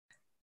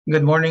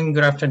Good morning,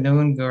 good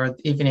afternoon, good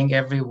evening,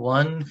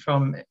 everyone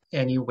from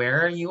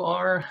anywhere you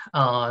are.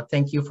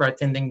 Thank you for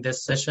attending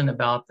this session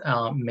about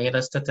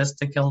MELA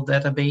Statistical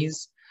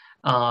Database.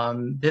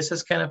 This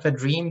is kind of a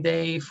dream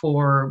day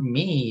for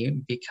me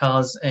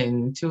because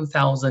in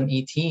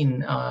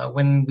 2018,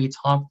 when we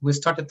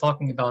started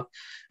talking about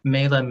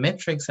MELA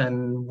metrics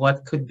and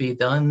what could be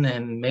done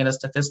and MELA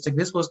statistics.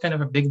 This was kind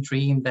of a big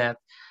dream that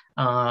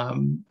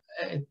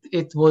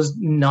it was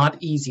not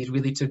easy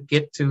really to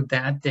get to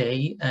that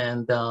day,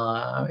 and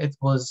it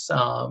was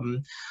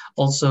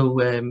also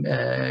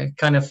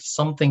kind of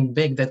something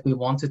big that we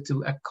wanted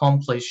to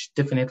accomplish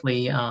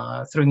definitely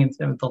through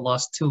the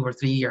last 2 or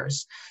 3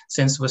 years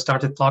since we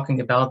started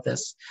talking about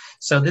this.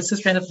 So this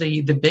is kind of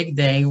the big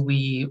day.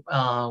 We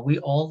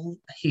all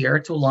here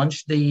to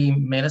launch the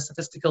MELA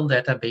Statistical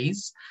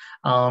Database.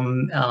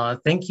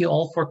 Thank you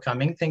all for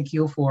coming. Thank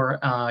you for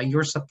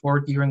your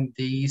support during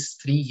these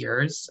 3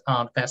 years,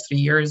 past 3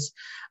 years,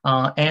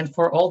 and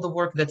for all the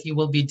work that you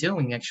will be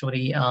doing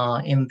actually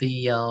in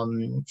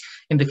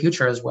the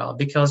future as well.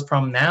 Because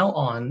from now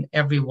on,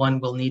 everyone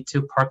will need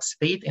to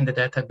participate in the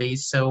database,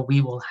 so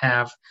we will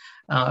have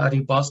a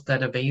robust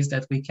database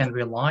that we can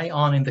rely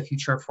on in the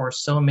future for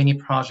so many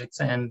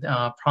projects and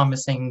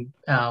promising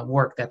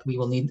work that we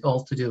will need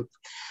all to do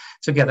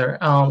together.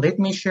 Let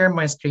me share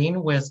my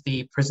screen with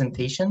the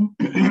presentation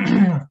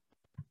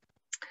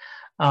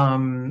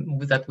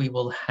that we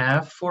will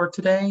have for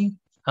today.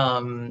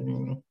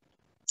 And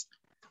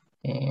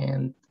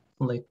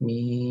let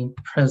me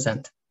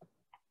present.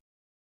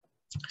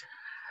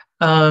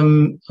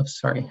 Oh,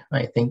 sorry,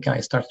 I think I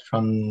start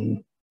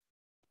from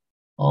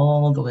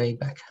all the way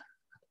back.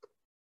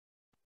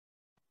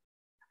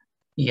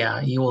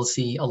 Yeah, you will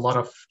see a lot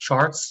of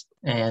charts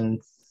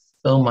and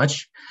so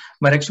much,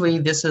 but actually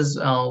this is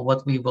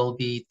what we will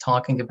be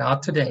talking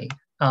about today.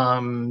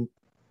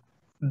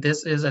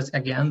 This is,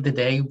 again, the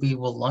day we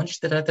will launch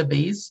the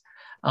database,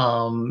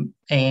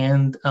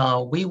 and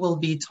we will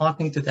be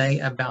talking today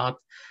about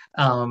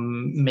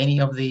many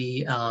of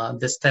the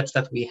steps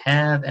that we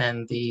had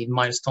and the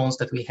milestones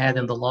that we had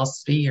in the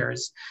last 3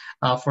 years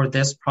for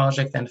this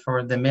project and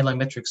for the MELA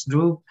Metrics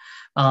group.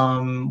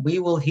 We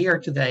will hear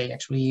today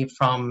actually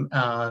from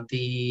a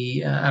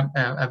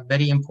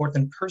very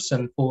important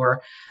person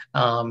for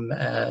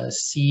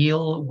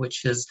SEAL,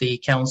 which is the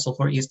Council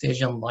for East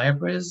Asian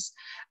Libraries,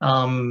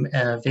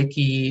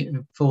 Vicky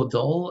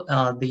Fudol,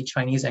 the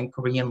Chinese and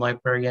Korean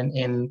librarian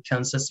in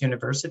Kansas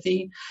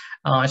University.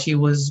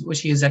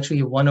 She is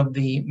actually one of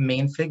the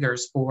main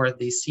figures for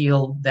the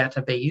SEAL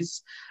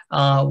database,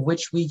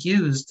 which we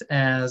used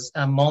as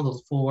a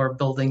model for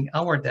building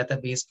our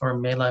database for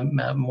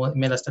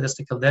MELA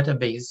Statistical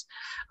Database.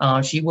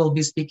 She will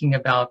be speaking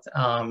about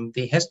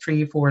the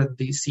history for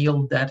the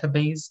SEAL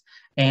database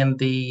and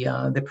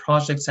the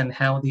projects and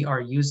how they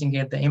are using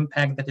it, the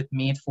impact that it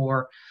made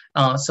for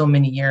so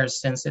many years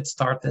since it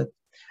started.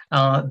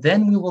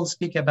 Then we will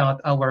speak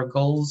about our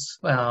goals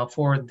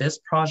for this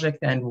project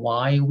and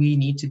why we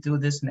need to do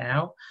this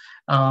now.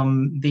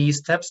 The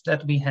steps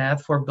that we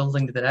had for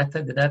building the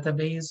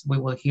database. We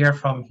will hear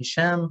from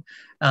Hisham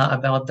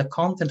about the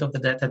content of the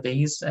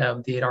database.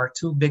 There are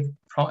two big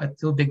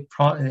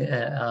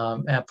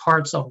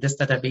parts of this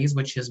database,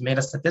 which is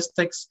MELA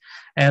statistics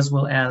as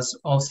well as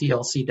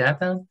OCLC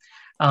data.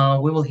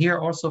 We will hear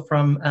also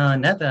from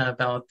Neda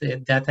about the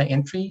data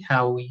entry,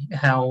 how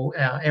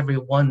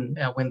everyone,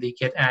 when they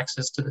get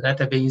access to the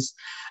database,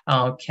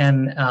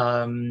 can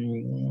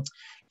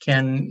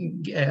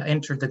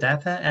enter the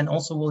data. And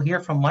also we'll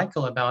hear from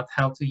Michael about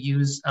how to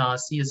use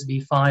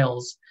CSV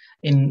files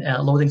in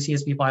loading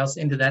CSV files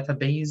in the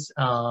database.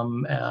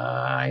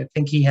 I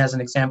think he has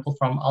an example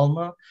from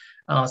Alma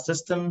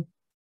system.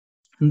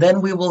 And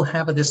then we will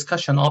have a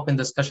discussion, open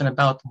discussion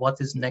about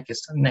what is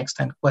next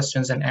and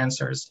questions and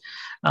answers.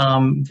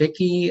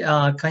 Vicky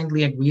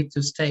kindly agreed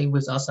to stay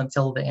with us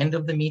until the end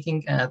of the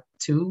meeting at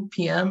 2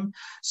 p.m.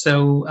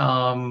 So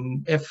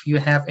if you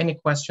have any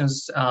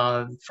questions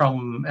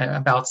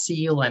about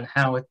SEAL and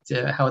how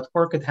it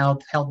worked, how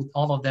it helped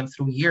all of them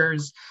through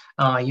years,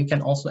 you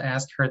can also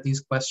ask her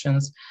these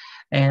questions.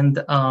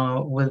 And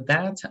with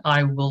that,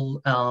 I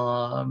will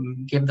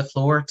give the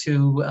floor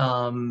to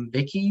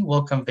Vicky.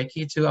 Welcome,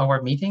 Vicky, to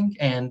our meeting.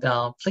 And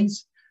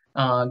please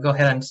go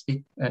ahead and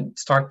speak and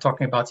start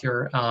talking about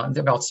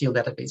about SEAL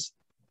database.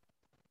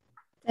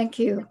 Thank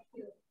you.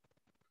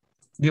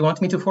 Do you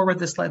want me to forward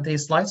these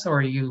slides,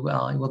 or you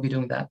will be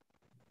doing that?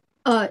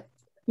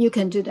 You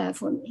can do that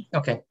for me.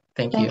 Okay,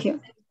 thank you.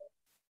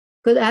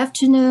 Good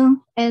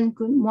afternoon and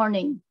good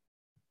morning.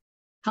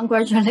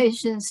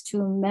 Congratulations to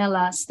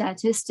MELA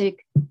Statistical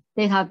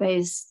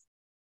Database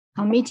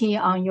Committee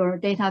on your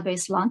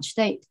database launch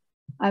date.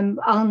 I'm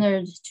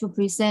honored to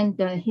present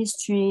the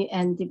history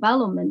and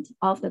development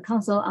of the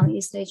Council on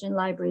East Asian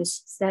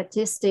Libraries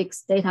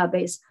Statistics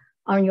Database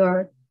on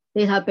your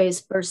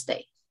database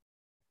birthday.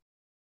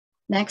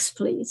 Next,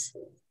 please.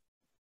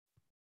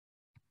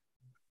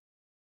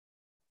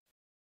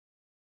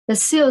 The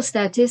SEAL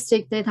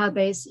Statistic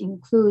Database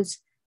includes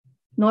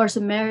North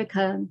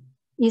American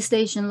East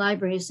Asian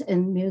libraries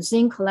and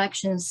museum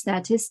collections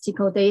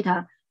statistical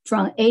data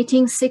from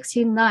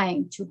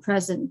 1869 to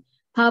present,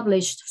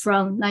 published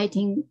from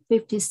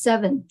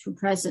 1957 to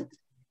present.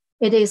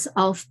 It is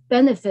of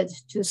benefit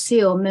to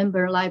SEAL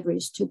member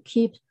libraries to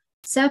keep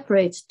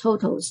separate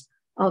totals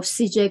of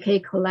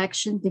CJK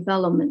collection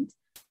development,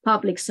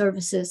 public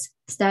services,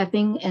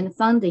 staffing, and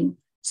funding,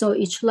 so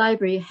each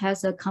library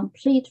has a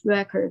complete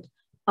record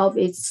of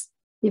its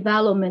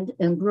development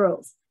and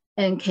growth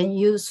and can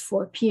use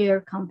for peer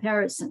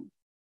comparison.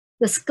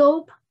 The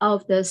scope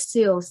of the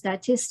SEAL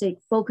statistic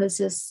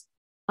focuses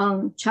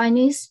on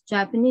Chinese,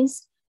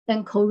 Japanese,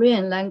 and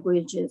Korean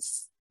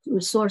languages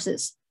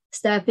resources,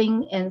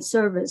 staffing, and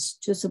service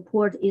to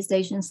support East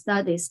Asian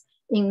studies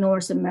in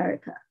North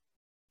America.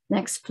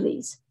 Next,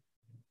 please.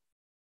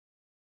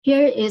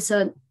 Here is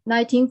a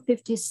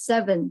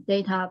 1957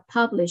 data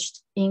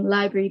published in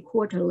Library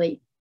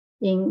Quarterly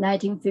in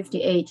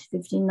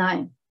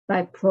 1958-59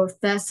 by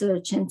Professor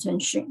Chen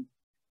Chun-Xun.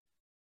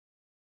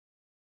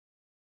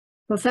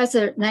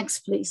 Next,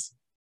 please.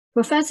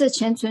 Professor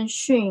Chen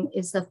Chun-Xun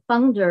is the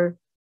founder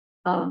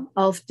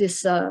of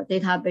this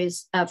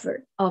database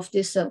effort, of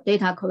this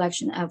data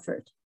collection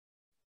effort.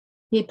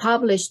 He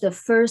published the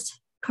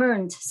first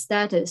current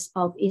status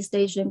of East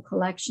Asian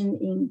collection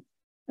in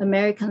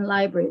American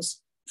libraries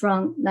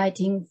from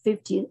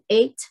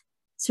 1958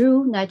 through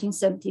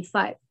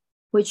 1975,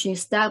 which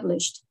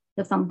established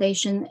the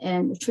foundation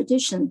and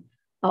tradition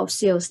of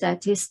SEAL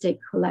statistic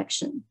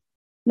collection.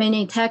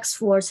 Many task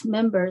force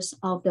members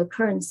of the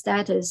current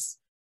status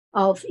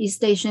of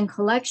East Asian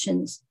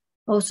collections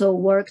also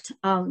worked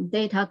on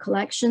data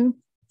collection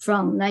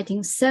from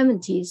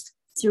 1970s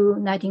through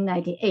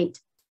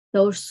 1998.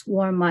 Those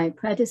were my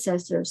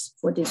predecessors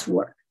for this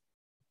work.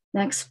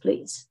 Next,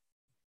 please.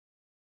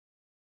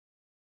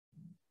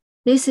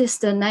 This is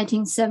the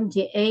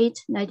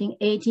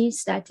 1978-1980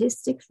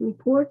 statistics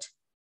report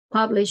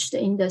published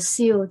in the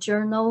SEAL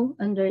journal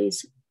under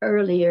its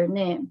earlier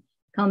name,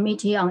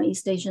 Committee on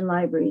East Asian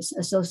Libraries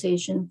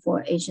Association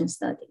for Asian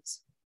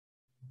Studies.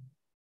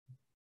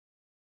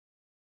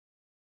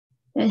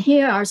 And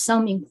here are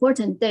some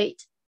important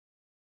dates.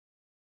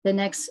 The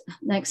next,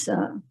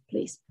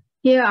 please.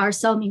 Here are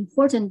some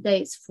important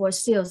dates for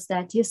SEAL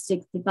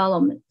statistic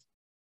development.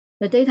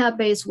 The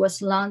database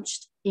was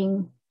launched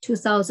in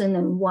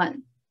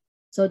 2001.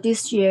 So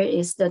this year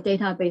is the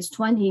database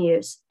 20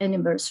 years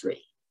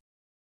anniversary.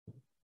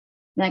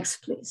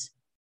 Next, please.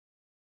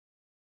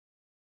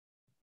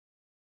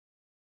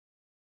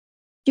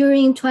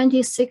 During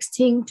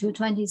 2016 to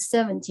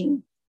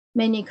 2017,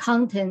 many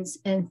contents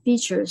and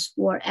features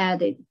were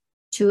added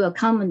to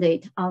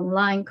accommodate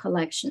online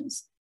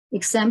collections.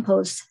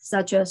 Examples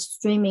such as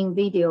streaming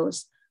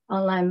videos,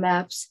 online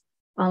maps,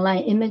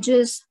 online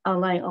images,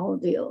 online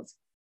audios,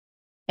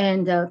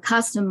 and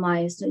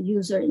customized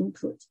user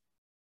input.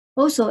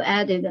 Also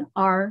added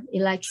are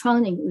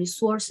electronic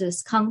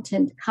resources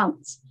content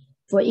counts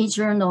for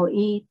e-journal,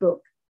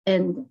 e-book,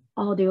 and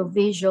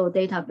audiovisual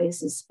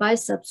databases by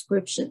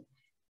subscription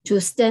to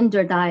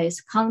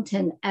standardize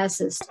content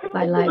accessed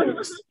by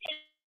libraries.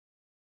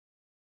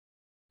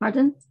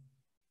 Pardon?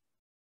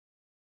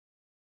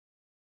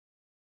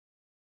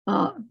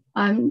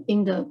 I'm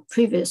in the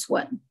previous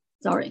one,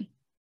 sorry.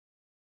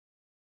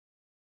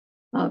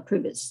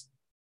 Previous.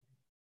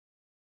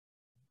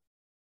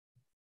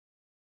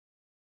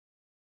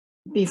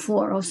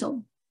 Before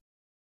also.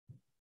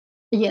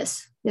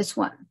 Yes, this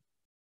one.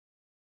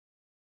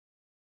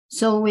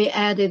 So we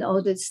added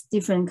all these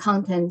different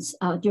contents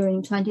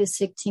during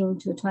 2016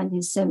 to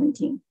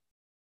 2017.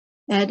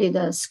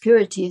 Added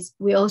securities.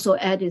 We also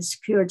added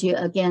security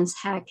against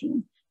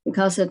hacking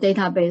because the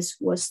database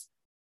was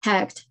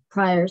hacked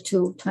prior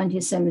to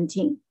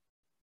 2017.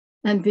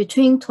 And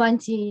between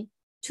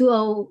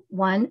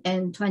 2001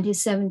 and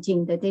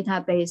 2017, the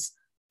database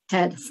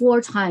had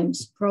 4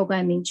 times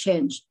programming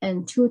change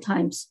and 2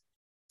 times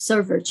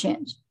server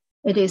change.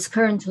 It is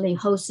currently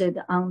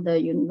hosted on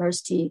the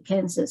University of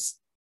Kansas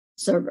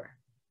server.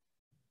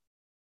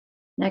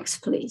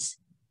 Next, please.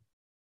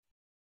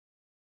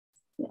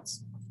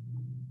 Yes.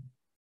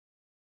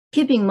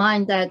 Keep in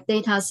mind that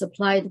data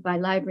supplied by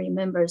library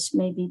members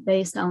may be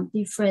based on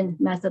different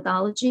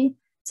methodology,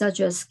 such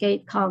as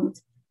gate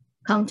count,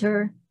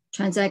 counter,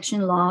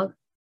 transaction log,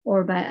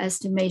 or by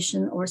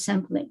estimation or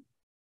sampling.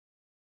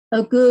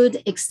 A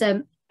good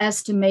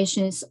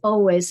estimation is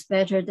always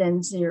better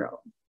than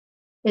 0.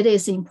 It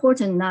is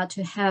important not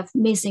to have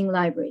missing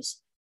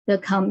libraries. The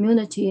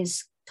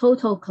community's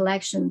total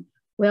collection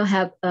will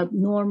have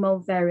abnormal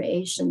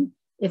variation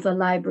if a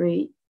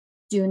library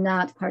do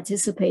not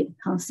participate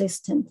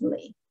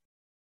consistently.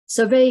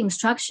 Survey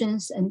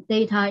instructions and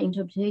data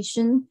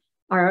interpretation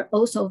are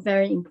also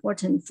very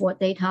important for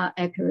data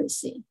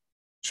accuracy.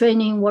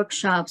 Training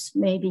workshops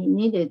may be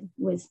needed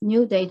with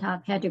new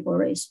data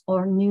categories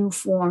or new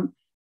form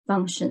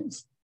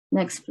functions.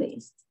 Next,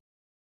 please.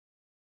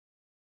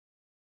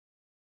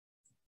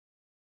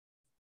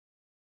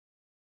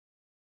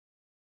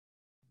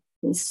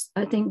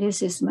 I think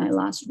this is my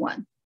last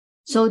one.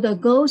 So the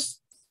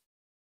goals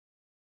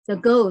The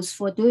goals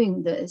for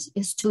doing this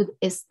is to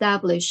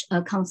establish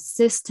a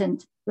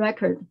consistent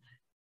record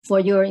for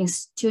your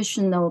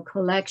institutional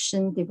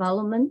collection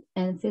development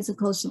and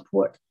physical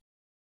support.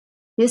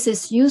 This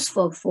is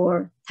useful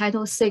for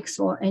Title VI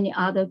or any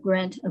other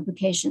grant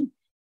application,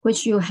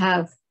 which you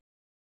have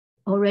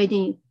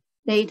already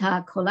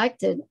data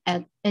collected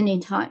at any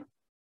time,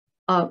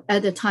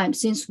 at the time,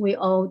 since we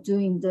all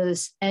doing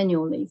this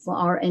annually for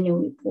our annual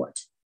report.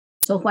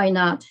 So why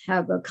not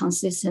have a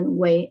consistent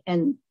way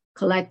and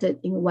collect it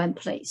in one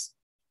place?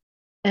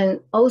 And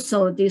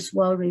also this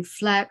will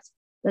reflect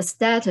the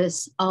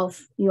status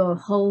of your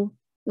whole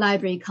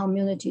library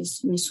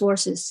community's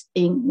resources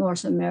in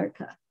North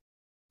America.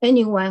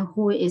 Anyone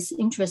who is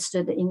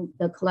interested in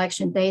the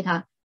collection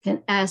data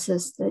can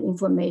access the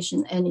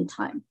information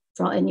anytime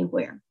from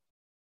anywhere.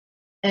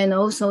 And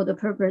also the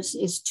purpose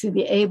is to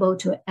be able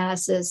to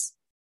access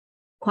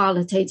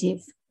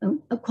quantitative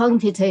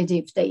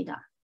data.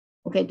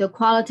 Okay, the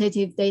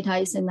qualitative data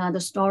is another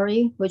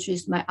story, which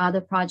is my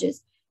other project,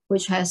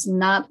 which has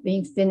not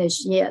been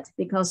finished yet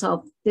because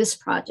of this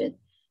project.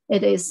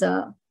 It is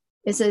the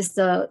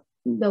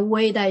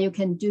way that you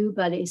can do,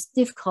 but it's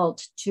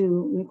difficult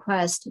to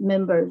request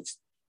members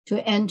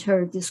to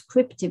enter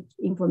descriptive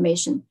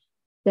information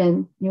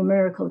than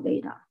numerical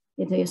data.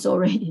 It is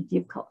already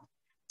difficult.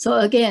 So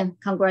again,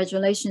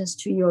 congratulations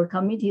to your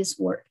committee's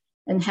work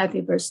and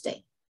happy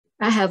birthday.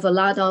 I have a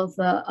lot of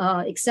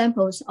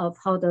examples of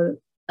how the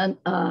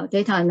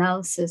data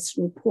analysis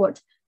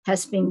report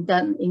has been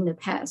done in the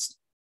past.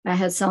 I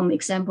had some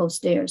examples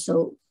there.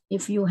 So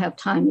if you have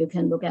time, you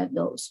can look at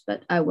those,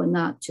 but I will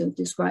not to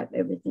describe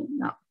everything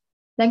now.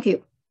 Thank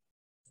you.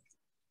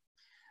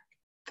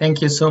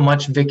 Thank you so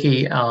much,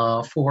 Vicky,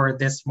 for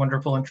this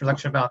wonderful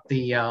introduction about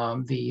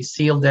the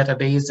SEAL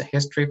database, the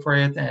history for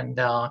it, and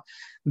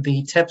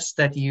the tips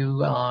that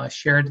you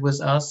shared with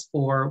us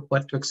for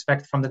what to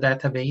expect from the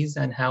database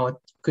and how it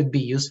could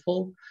be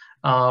useful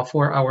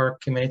for our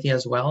community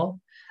as well.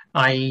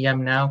 I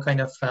am now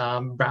kind of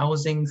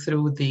browsing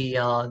through the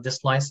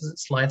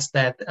slides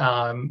that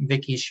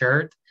Vicky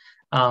shared.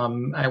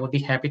 I would be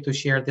happy to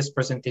share this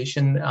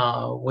presentation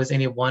with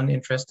anyone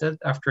interested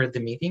after the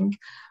meeting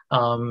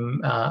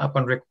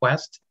upon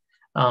request.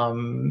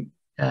 And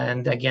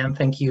again,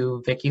 thank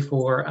you, Vicky,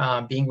 for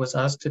being with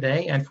us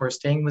today and for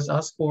staying with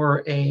us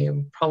for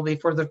probably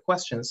further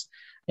questions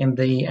in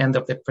the end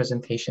of the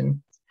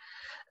presentation.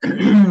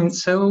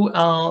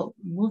 So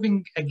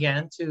moving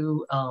again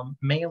to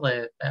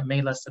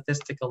MELA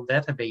Statistical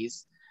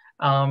Database.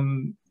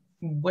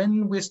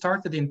 When we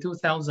started in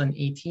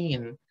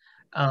 2018,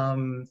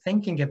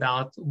 thinking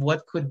about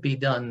what could be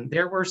done,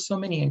 there were so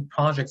many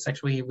projects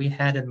actually we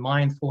had in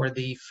mind for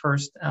the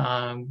first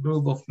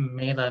group of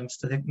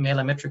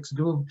MELA Metrics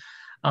Group,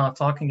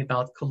 talking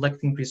about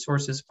collecting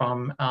resources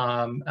from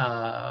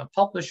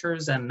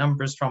publishers and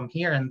numbers from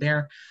here and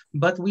there.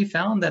 But we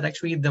found that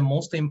actually the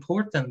most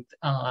important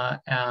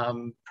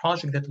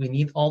project that we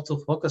need all to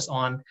focus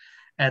on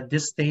at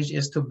this stage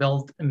is to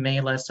build a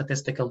MELA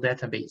Statistical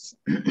Database.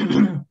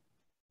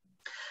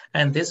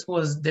 And this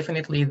was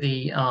definitely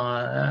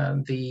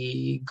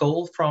the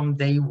goal from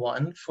day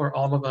one for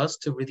all of us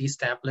to really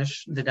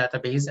establish the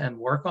database and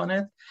work on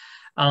it,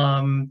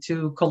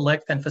 to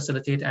collect and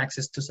facilitate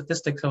access to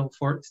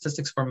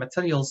statistics for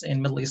materials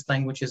in Middle East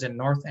languages in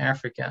North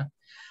Africa.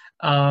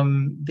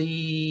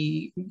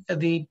 The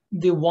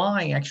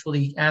why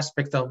actually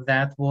aspect of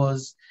that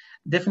was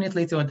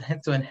definitely to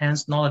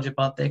enhance knowledge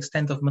about the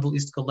extent of Middle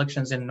East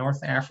collections in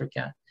North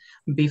Africa.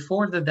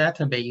 Before the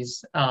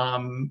database,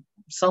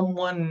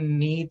 someone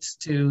needs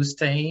to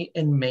stay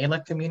in MELA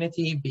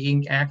community,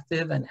 being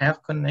active and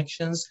have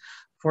connections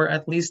for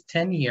at least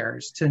 10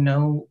 years to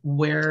know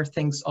where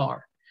things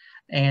are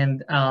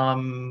and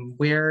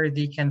where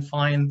they can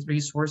find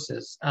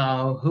resources,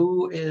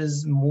 who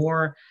is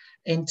more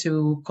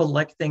into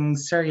collecting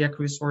Syriac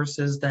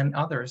resources than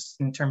others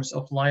in terms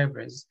of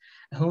libraries,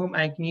 whom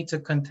I need to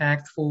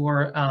contact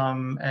for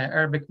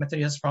Arabic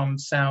materials from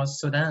South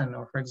Sudan,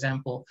 or for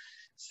example,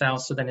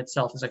 South Sudan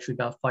itself is actually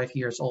about 5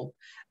 years old.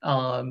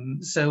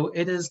 So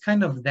it is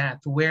kind of that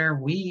where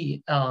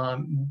we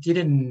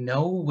didn't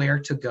know where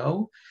to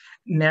go.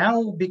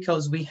 Now,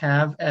 because we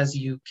have, as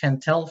you can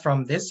tell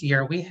from this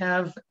year, we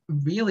have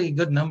really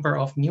good number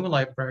of new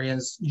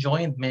librarians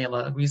joined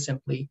MELA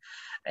recently.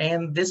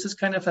 And this is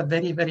kind of a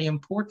very, very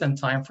important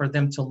time for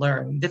them to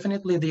learn.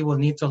 Definitely, they will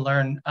need to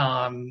learn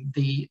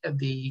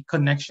the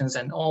connections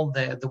and all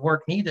the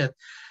work needed.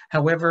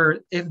 However,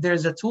 if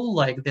there's a tool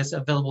like this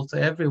available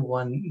to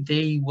everyone,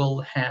 they will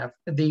have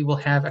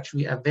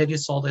actually a very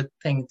solid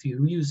thing to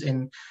use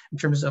in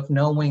terms of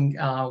knowing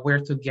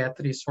where to get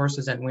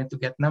resources and when to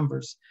get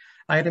numbers.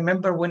 I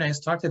remember when I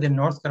started in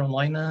North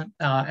Carolina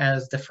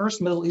as the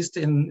first Middle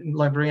Eastern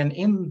librarian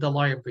in the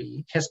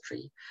library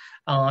history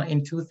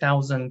in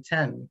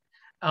 2010.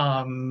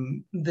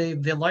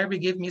 The library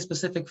gave me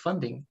specific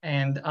funding,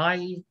 and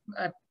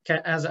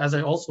as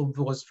I also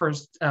was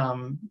first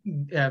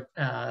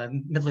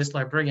Middle East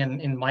librarian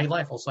in my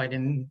life, also I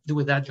didn't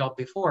do that job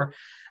before.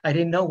 I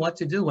didn't know what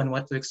to do and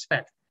what to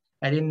expect.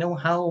 I didn't know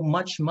how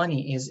much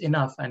money is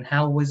enough and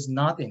how is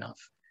not enough.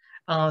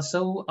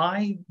 So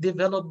I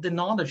developed the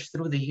knowledge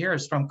through the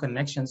years from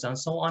connections and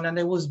so on. And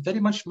I was very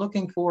much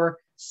looking for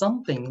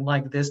something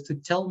like this to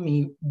tell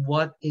me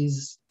what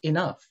is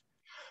enough.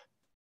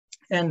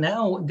 And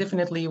now,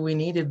 definitely, we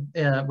needed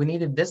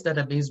this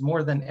database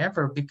more than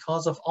ever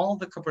because of all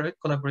the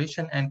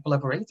collaboration and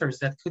collaborators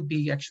that could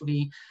be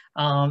actually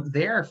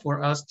there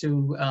for us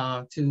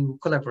to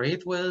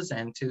collaborate with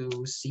and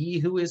to see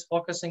who is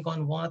focusing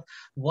on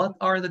what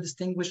are the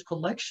distinguished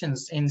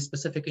collections in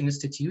specific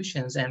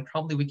institutions, and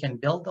probably we can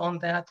build on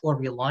that or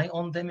rely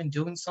on them in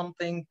doing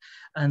something,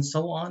 and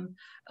so on.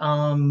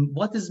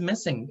 What is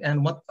missing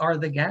and what are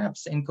the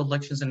gaps in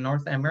collections in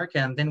North America,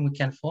 and then we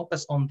can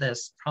focus on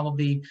this.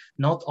 Probably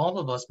not all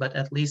of us, but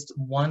at least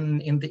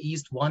one in the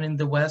East, one in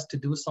the West, to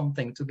do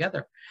something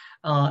together,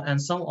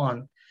 and so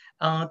on.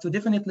 To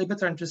definitely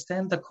better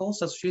understand the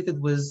costs associated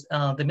with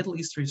the Middle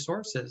East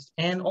resources,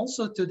 and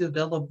also to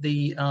develop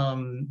the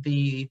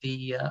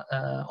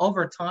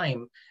over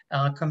time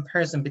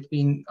comparison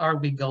between, are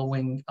we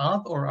going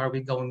up or are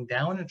we going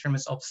down in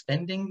terms of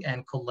spending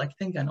and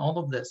collecting and all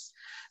of this.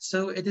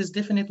 So it is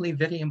definitely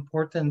very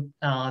important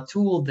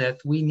tool that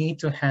we need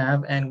to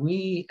have, and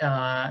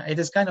it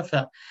is kind of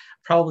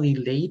probably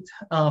late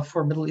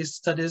for Middle East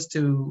studies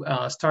to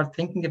start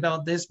thinking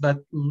about this, but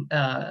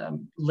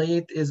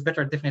late is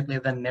better definitely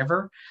than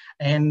never.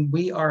 And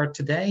we are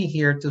today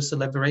here to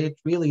celebrate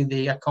really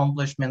the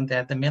accomplishment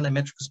that the MELA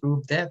Metrics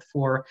Group did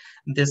for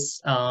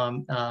this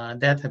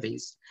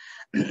database.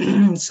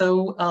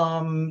 So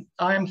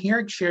I am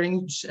here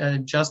sharing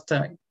just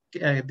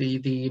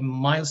the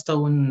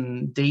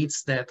milestone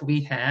dates that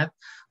we had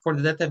for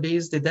the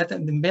database.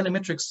 The MELA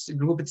Metrics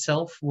Group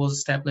itself was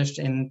established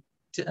in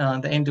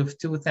the end of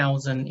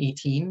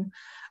 2018.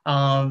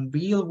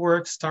 Real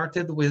work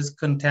started with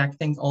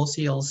contacting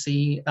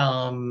OCLC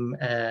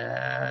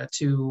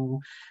to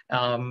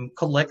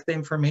collect the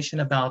information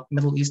about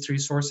Middle East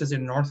resources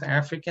in North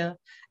Africa.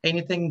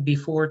 Anything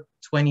before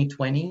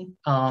 2020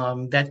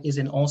 that is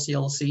in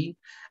OCLC.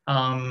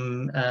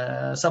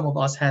 Some of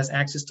us has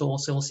access to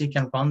OCLC,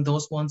 can run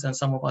those ones, and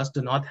some of us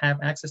do not have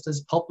access to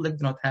this. Public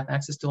do not have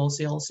access to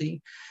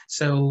OCLC.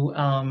 So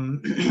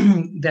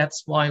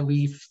that's why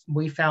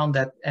we found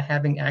that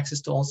having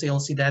access to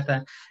OCLC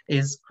data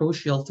is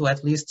crucial to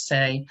at least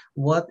say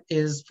what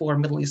is for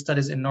Middle East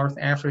studies in North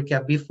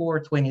Africa before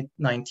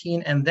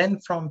 2019, and then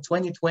from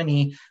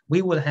 2020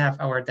 we will have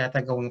our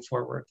data going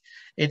forward.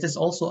 It is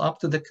also up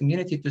to the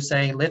community to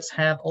say, let's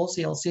have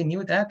OCLC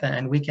new data,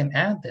 and we can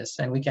add this,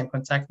 and we can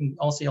contact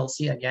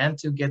OCLC again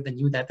to get the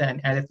new data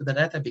and add it to the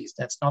database.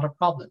 That's not a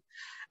problem.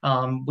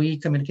 We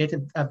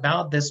communicated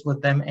about this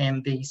with them,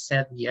 and they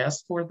said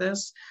yes for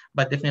this,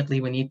 but definitely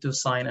we need to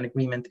sign an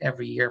agreement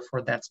every year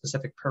for that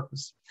specific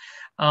purpose.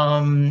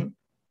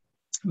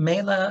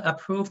 MELA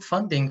approved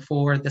funding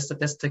for the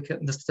statistic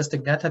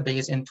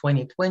database in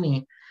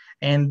 2020.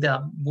 And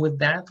with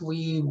that,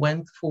 we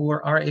went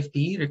for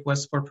RFP,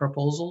 requests for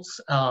proposals,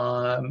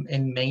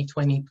 in May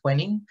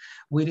 2020.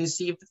 We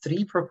received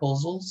 3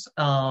 proposals.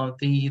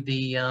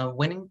 The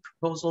winning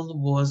proposal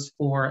was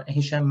for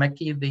Hisham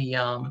Makki, the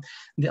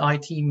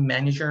IT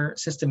manager,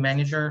 system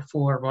manager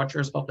for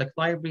Rogers Public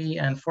Library,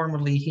 and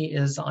formerly he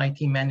is the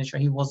IT manager.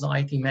 He was the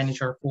IT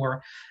manager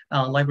for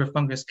Library of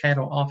Congress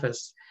Cairo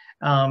office.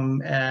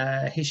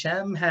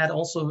 Hisham had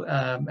also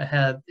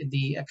had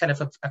the kind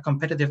of a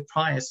competitive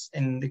price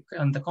in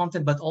the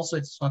content, but also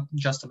it's not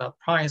just about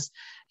price.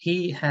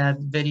 He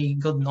had very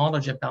good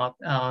knowledge about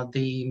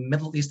the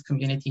Middle East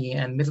community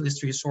and Middle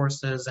East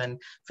resources, and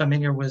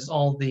familiar with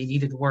all the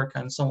needed work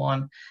and so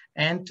on.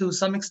 And to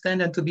some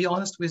extent, and to be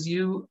honest with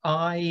you,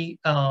 I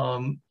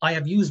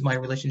have used my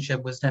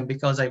relationship with him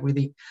because I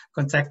really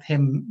contact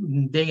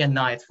him day and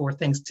night for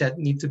things that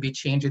need to be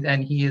changed,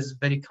 and he is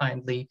very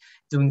kindly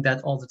doing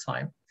that all the time.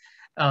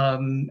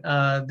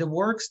 The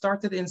work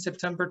started in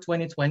September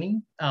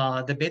 2020.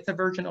 The beta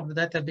version of the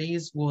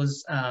database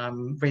was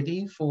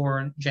ready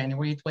for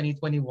January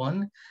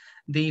 2021.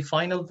 The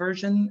final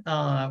version,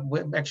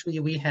 actually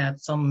we had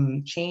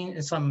some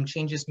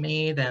changes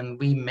made, and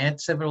we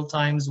met several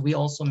times. We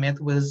also met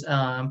with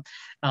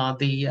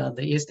the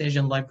East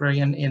Asian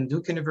librarian in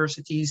Duke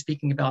University,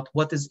 speaking about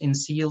what is in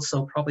SEAL,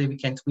 so probably we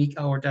can tweak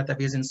our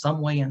database in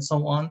some way and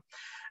so on.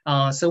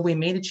 So we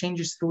made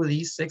changes through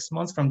these 6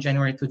 months from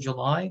January to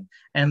July,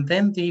 and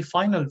then the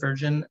final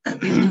version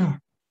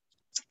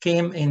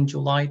came in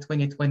July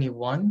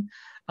 2021.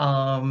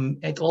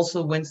 It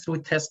also went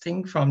through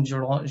testing from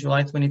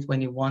July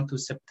 2021 to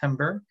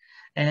September.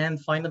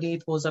 And finally,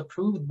 it was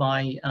approved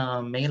by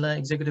MELA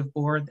Executive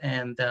Board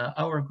and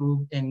our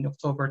group in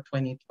October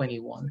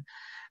 2021.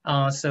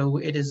 So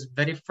it is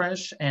very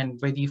fresh and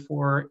ready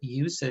for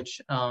usage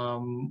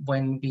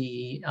when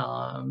we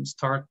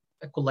start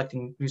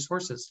collecting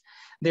resources.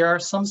 There are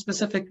some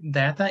specific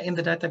data in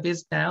the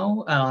database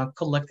now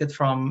collected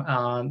from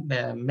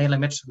the MELA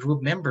Metrics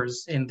Group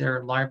members in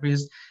their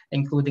libraries,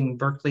 including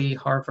Berkeley,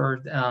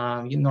 Harvard,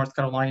 North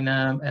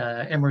Carolina,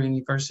 Emory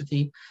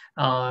University,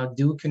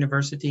 Duke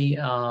University,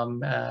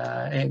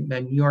 and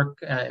New York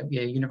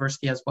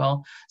University as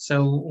well.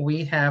 So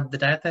we have the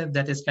data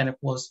that is kind of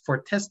was for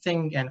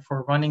testing and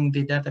for running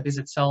the database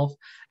itself.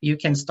 You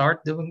can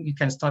start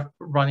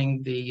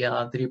running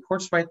the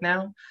reports right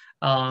now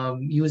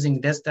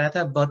using this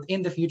data, but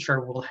in the future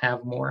we'll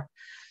have more.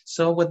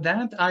 So with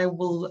that, I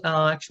will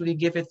actually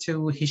give it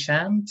to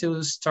Hisham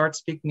to start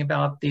speaking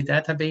about the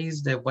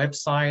database, the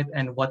website,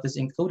 and what is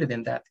included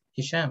in that.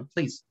 Hisham,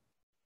 please.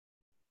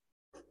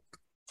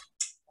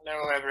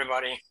 Hello,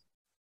 everybody.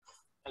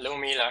 Hello,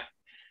 Mila.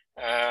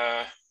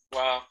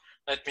 Well,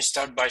 let me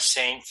start by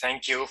saying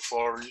thank you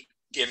for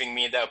giving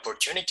me the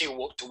opportunity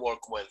to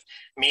work with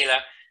MELA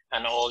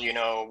and all,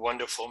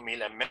 wonderful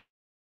MELA members.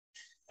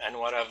 And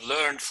what I've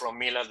learned from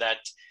MELA that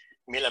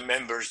MELA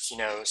members,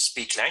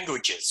 speak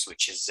languages,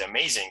 which is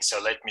amazing. So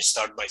let me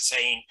start by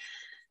saying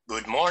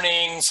good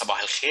morning, sabah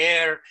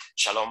al-khair,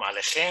 shalom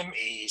aleichem,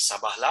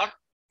 sabah lar.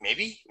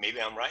 Maybe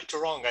I'm right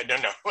or wrong, I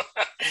don't know.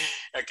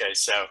 Okay,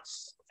 so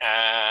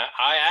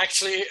I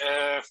actually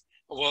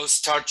will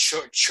start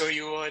show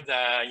you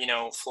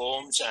the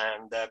forms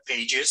and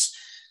pages.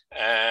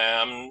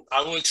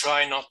 I will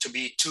try not to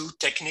be too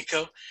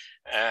technical,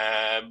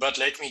 but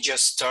let me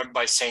just start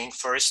by saying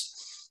first,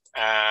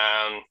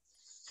 I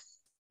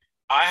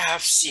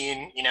have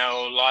seen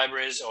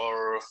libraries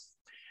or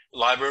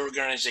library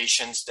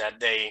organizations that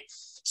they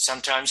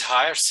sometimes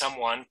hire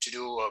someone to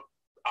do a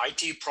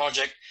IT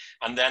project,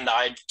 and then the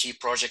IT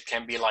project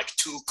can be like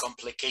too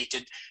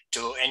complicated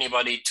to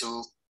anybody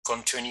to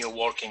continue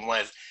working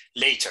with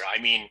later. I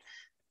mean,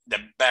 the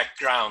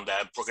background,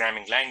 the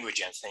programming language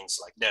and things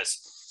like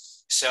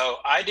this. So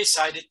I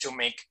decided to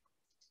make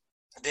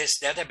this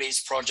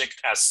database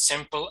project as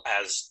simple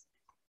as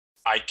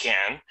I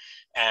can,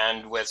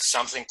 and with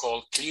something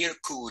called clear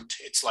code.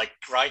 It's like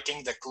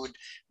writing the code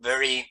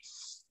very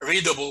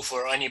readable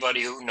for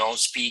anybody who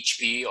knows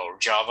PHP or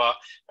Java,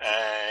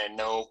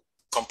 no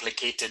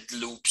complicated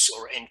loops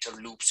or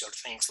interloops or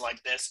things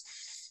like this.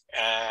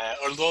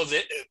 Although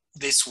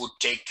this would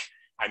take,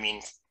 I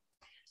mean,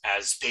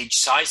 as page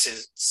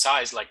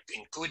size like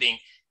in coding,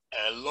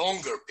 a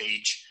longer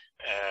page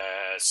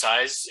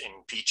size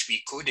in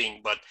PHP coding,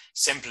 but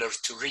simpler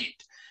to read.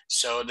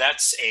 So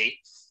that's A.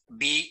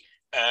 B,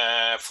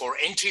 for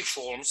entry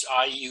forms,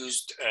 I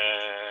used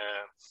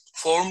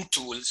Form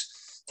Tools,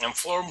 and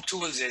Form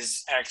Tools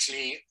is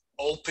actually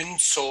open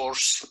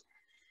source,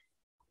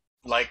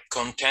 like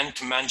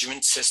content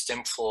management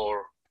system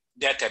for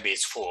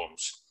database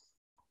forms.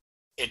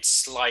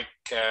 It's like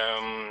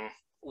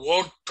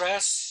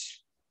WordPress,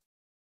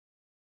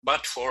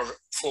 but for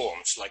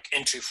forms, like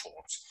entry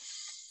forms.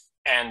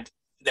 And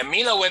the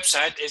MELA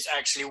website is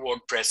actually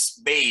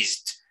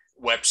WordPress-based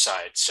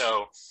website.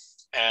 So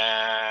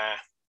I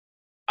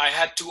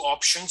had two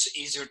options: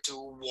 either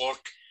to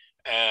work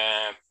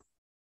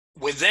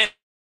within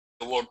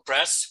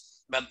WordPress,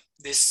 but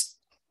this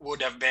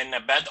would have been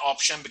a bad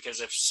option because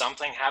if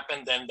something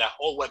happened, then the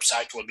whole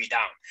website will be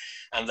down.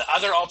 And the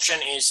other option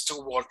is to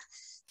work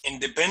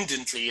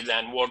independently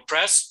than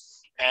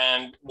WordPress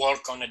and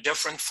work on a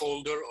different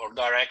folder or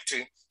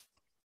directory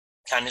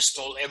and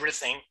install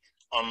everything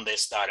on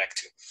this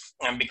directory.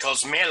 And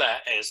because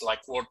MELA is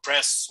like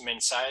WordPress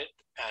inside,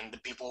 and the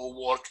people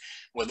who work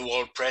with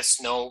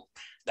WordPress know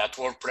that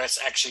WordPress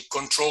actually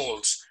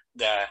controls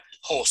the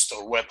host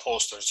or web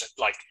host, or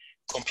like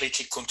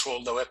completely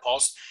control the web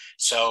host.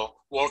 So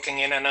working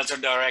in another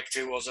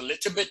directory was a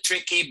little bit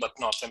tricky, but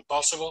not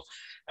impossible.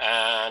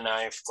 And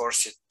of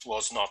course, it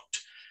was not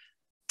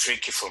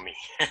tricky for me.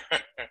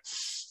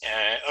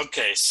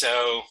 Okay,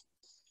 so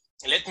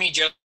let me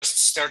just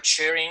start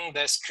sharing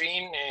the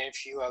screen.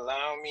 If you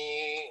allow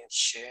me,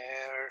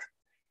 share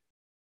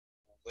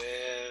with,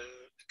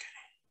 okay.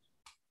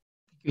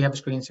 You have a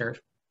screen share.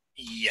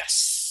 Yes,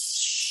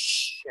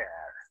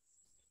 share.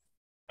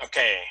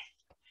 Okay,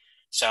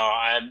 so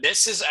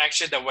this is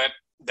actually the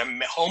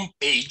home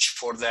page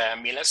for the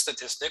MELA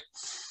statistic.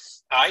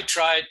 I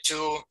tried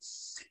to,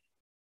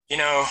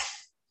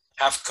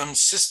 have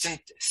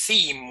consistent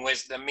theme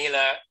with the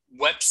MELA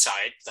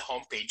website, the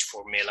homepage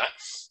for MELA,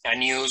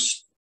 and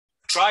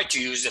try to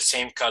use the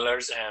same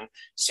colors and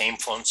same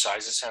font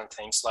sizes and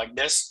things like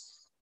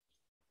this.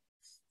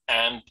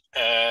 And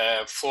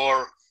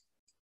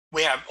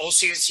we have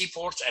OCLC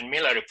reports and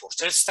MELA reports.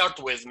 Let's start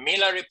with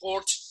MELA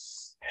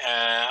reports.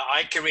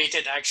 I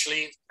created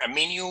actually a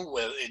menu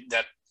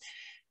that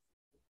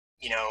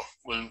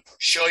will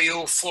show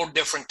you 4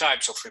 different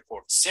types of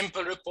reports: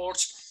 simple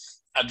reports,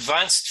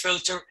 advanced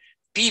filter,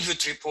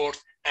 pivot report,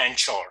 and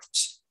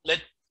charts.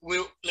 Let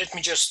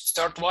me just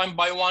start one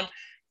by one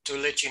to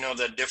let you know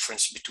the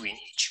difference between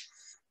each.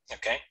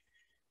 Okay.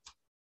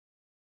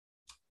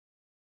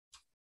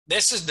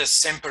 This is the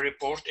simple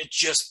report. It's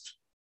just,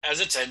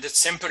 as it said, the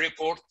simple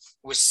report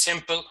with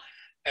simple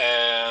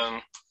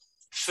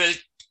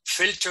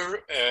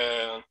filter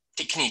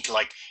technique.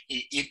 Like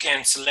you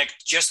can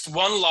select just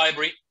one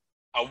library,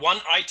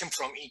 one item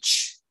from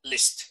each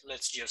list.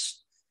 Let's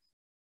just,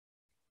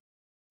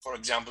 for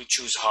example,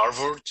 choose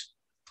Harvard,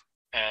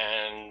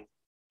 and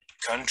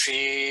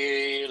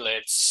country,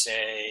 let's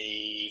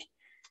say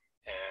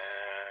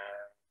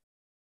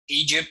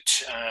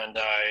Egypt, and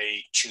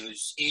I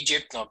choose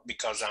Egypt, not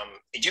because I'm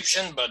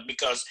Egyptian, but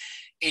because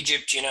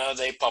Egypt, you know,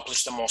 they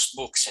publish the most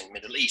books in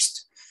Middle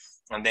East.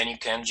 And then you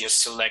can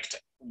just select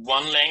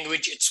one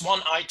language. It's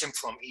one item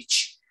from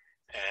each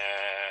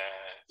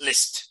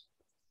list.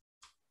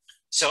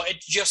 So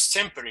it's just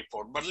simple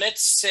report. But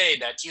let's say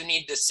that you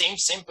need the same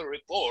simple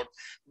report,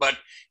 but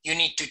you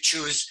need to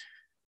choose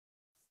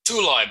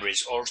 2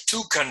 libraries or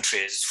 2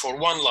 countries for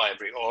one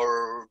library,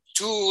 or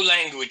 2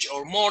 language,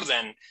 or more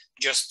than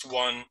just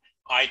one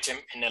item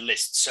in a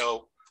list.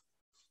 So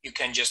you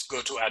can just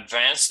go to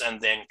advanced and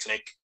then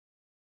click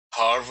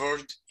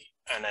Harvard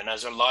and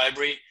another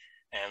library.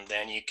 And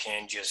then you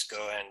can just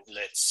go and,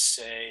 let's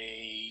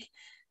say,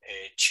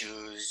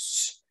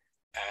 choose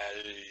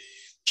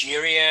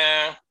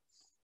Algeria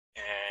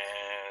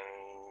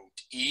and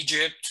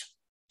Egypt,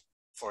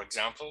 for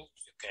example,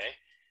 okay?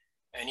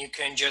 And you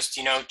can just,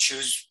 you know,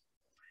 choose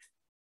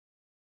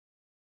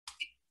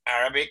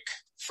Arabic,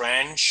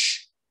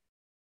 French,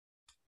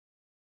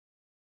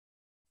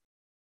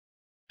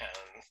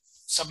 and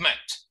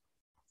submit.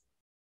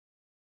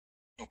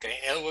 Okay,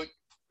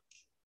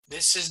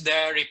 this is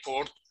the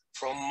report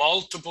from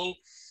multiple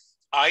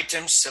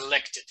items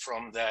selected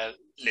from the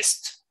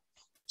list.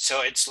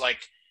 So it's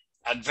like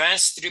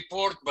advanced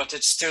report, but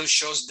it still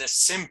shows the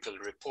simple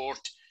report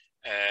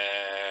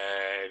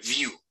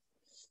view.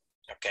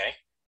 Okay.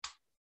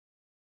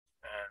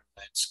 And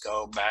let's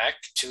go back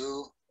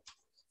to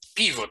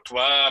pivot.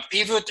 Well,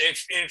 pivot,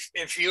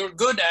 if you're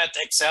good at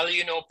Excel,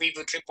 you know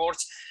pivot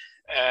reports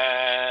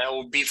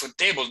or pivot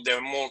tables,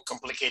 they're more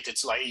complicated.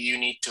 It's like you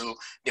need to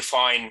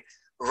define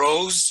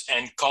rows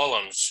and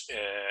columns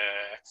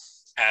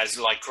as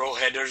like row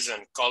headers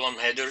and column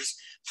headers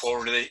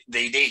for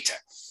the data.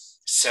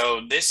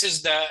 So this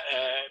is the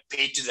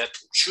page that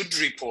should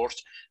report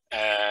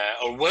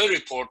or will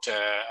report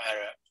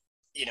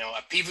you know,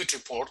 a pivot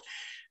report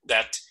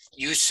that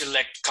you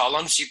select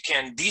columns. You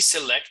can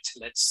deselect.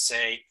 Let's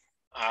say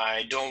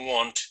I don't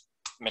want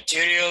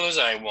materials,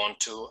 I want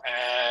to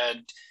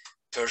add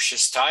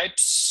purchase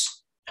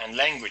types and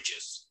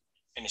languages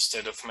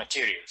instead of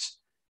materials.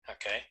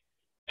 Okay,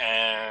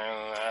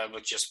 and I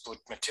will just put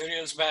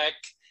materials back,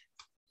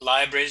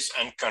 libraries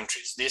and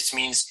countries. This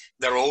means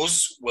the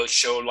rows will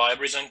show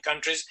libraries and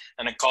countries,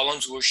 and the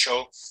columns will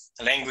show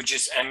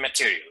languages and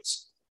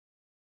materials.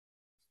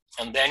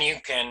 And then you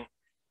can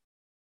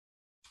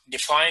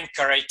define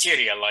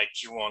criteria,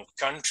 like you want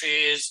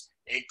countries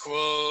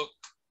equal,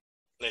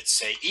 let's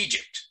say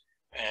Egypt,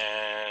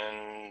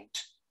 and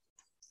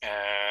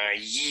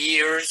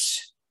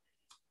years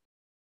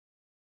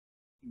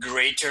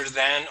greater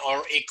than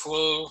or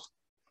equal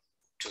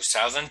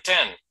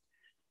 2010.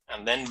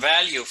 And then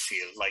value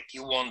field, like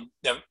you want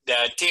the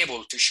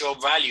table to show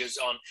values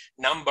on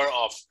number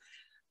of,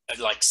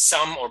 like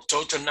sum or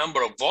total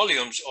number of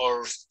volumes,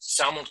 or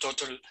sum or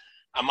total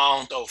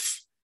amount of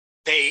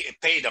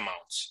paid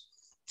amounts.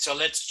 So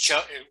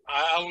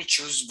I will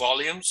choose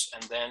volumes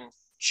and then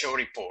show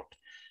report.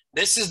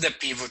 This is the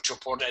pivot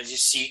report. As you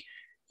see,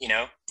 you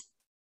know,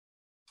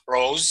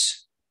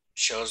 rows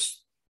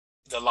shows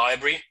the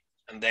library,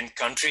 and then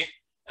country,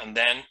 and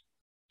then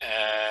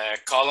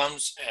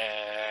columns,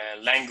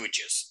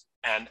 languages,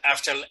 and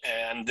after,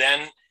 and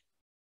then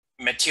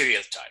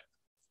material type.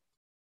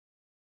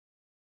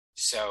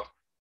 So,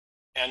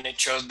 and it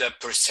shows the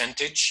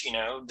percentage, you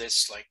know,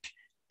 this like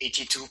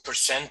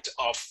 82%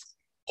 of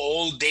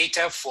all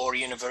data for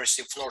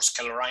University of North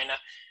Carolina,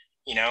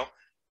 you know,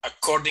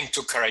 according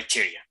to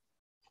criteria.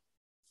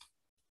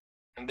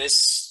 And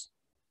this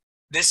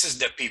is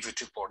the pivot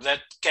report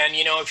that can,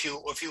 you know, if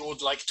you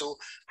would like to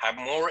have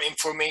more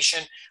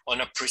information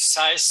on a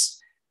precise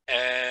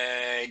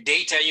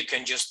data, you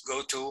can just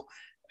go to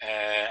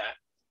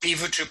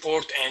pivot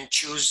report and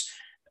choose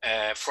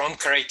from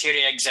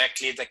criteria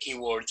exactly the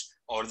keywords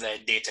or the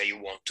data you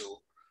want to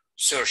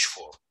search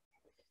for.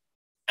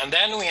 And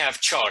then we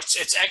have charts.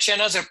 It's actually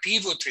another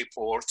pivot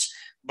report,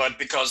 but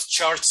because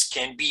charts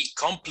can be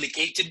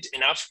complicated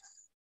enough,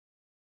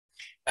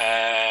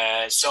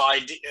 so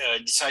I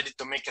decided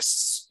to make a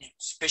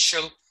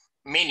special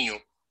menu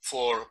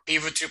for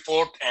pivot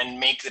report and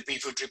make the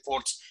pivot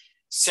reports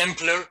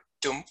simpler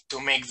to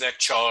make the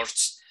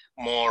charts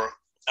more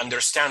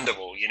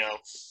understandable. You know,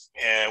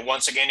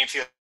 once again, if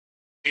you're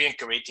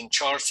creating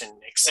charts in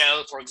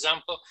Excel, for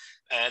example,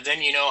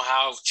 then you know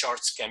how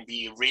charts can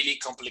be really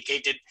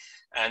complicated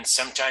and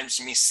sometimes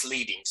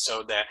misleading.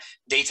 So the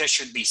data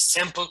should be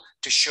simple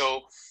to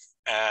show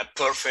a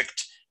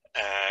perfect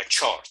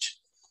chart.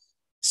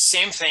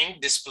 Same thing,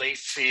 display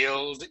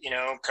field, you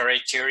know,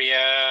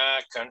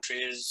 criteria,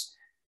 countries,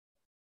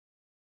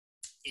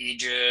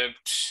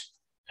 Egypt,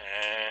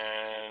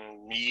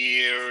 and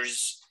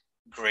years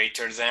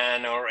greater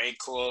than or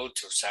equal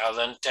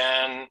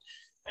 2010,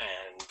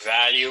 and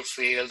value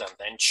field, and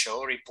then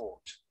show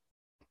report.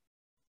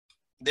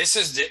 This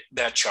is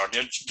the chart.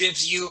 It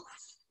gives you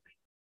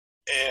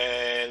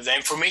the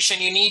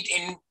information you need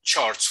in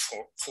charts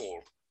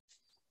form.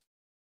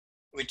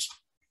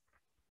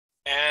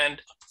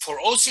 And for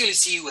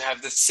OCLC, we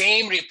have the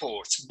same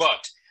reports,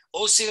 but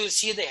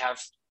OCLC, they have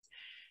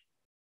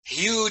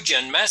huge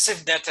and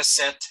massive data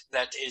set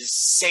that is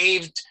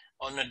saved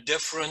on a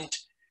different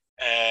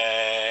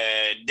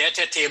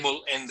data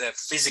table in the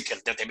physical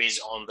database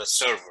on the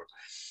server.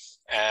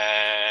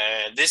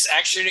 This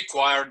actually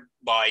required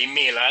by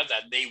MELA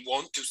that they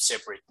want to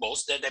separate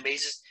both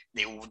databases.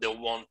 They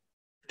want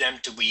them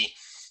to be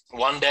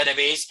one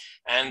database,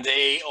 and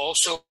they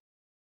also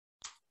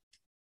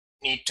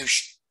need to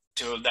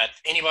that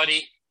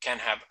anybody can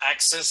have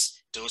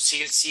access to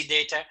OCLC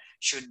data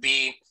should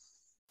be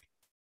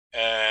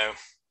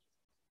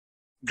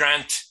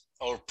grant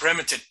or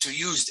permitted to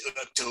use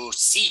to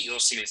see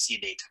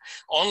OCLC data.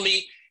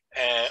 Only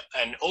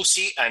an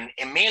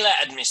MELA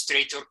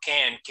administrator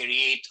can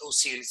create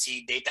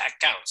OCLC data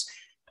accounts.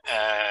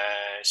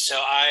 So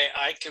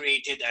I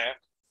created a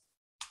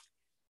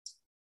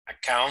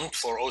account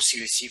for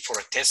OCLC for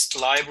a test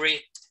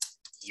library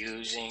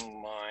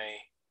using my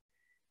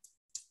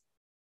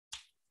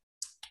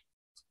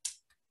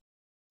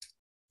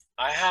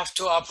I have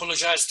to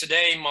apologize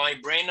today. My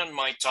brain and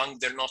my tongue,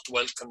 they're not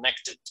well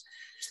connected.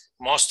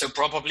 Most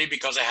probably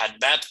because I had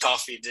bad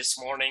coffee this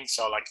morning.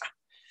 So like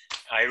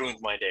I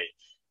ruined my day.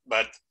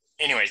 But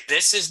anyway,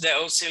 this is the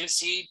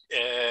OCLC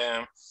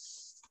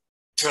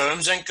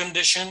terms and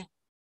condition.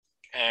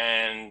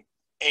 And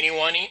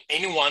anyone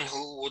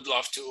who would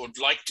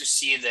like to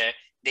see the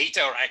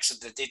data or access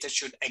the data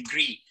should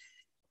agree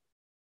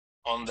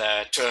on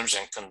the terms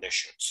and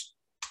conditions.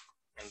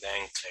 And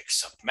then click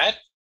submit.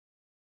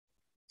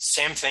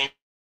 Same thing,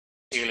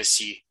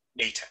 OCLC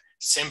data,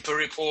 simple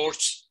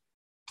reports,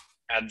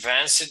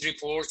 advanced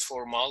reports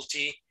for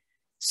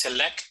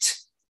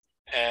multi-select.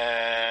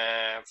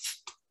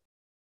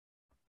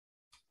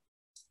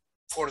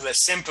 For the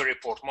simple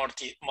report,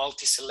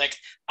 multi-select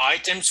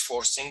items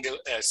for single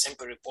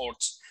simple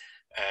reports.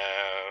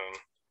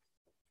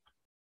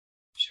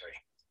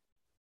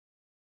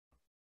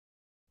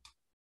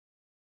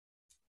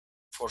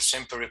 For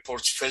simple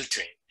reports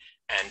filtering,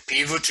 and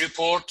pivot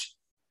report.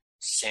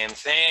 Same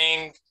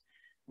thing,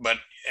 but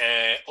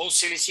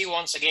OCLC,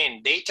 once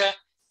again, data,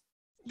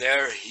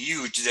 they're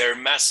huge, they're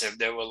massive.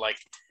 There were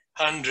like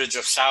hundreds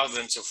of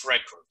thousands of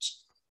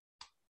records,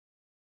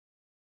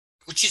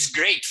 which is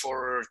great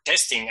for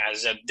testing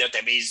as a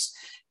database,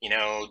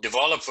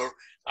 developer.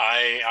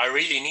 I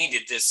really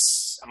needed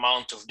this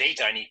amount of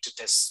data. I need to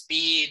test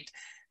speed,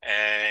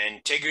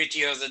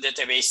 integrity of the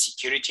database,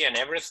 security, and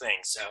everything.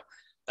 So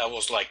that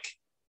was like,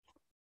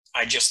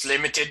 I just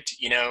limited,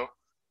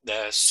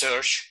 the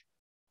search.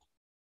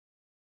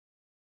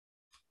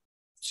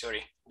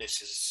 Sorry,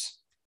 this is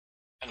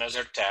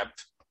another tab.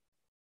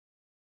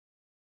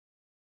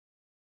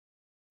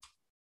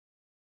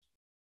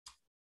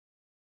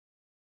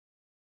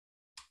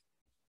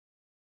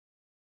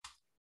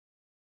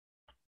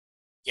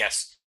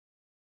 Yes,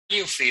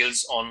 value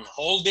fields on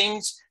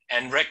holdings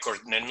and record,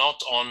 and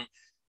not on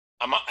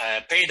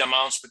paid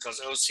amounts,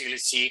 because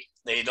OCLC,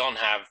 they don't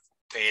have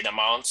paid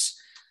amounts.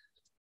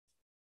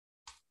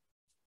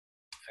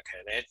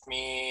 Okay, let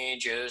me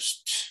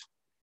just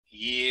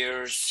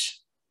years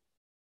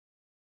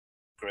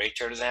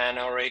greater than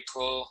or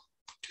equal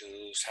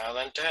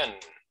 2010 and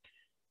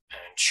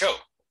show.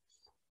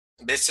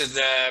 This is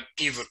the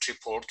pivot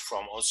report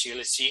from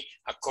OCLC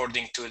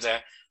according to the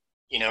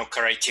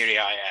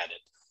criteria I added.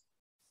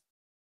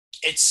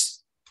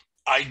 It's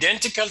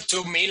identical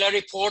to MELA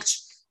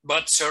reports,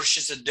 but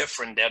searches a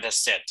different data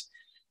set,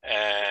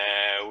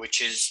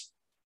 which is,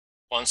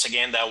 once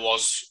again, that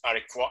was a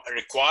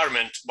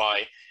requirement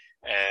by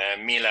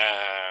MELA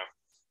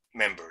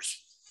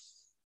members.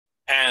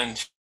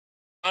 And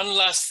one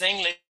last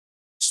thing, let's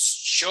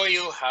show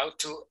you how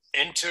to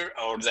enter,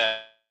 or the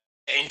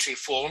entry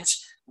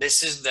forms.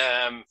 This is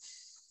the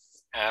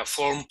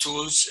form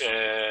tools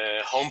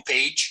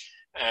homepage.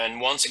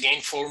 And once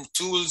again, form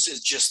tools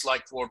is just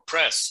like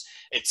WordPress.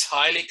 It's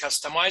highly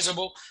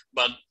customizable,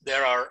 but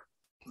there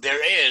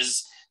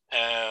is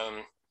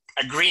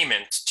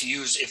agreement to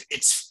use if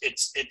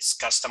it's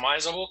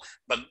customizable,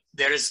 but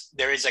there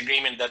is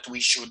agreement that we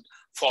should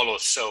follow.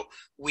 So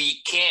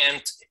we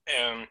can't,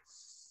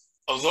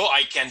 although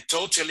I can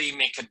totally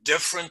make a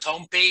different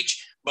homepage,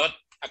 but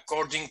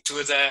according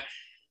to the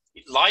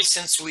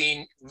license,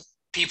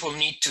 people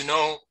need to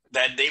know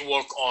that they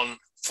work on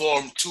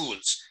form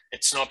tools.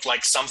 It's not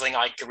like something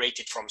I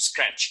created from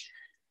scratch.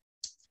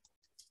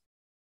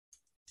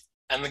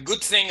 And the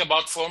good thing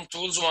about form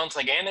tools, once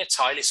again, it's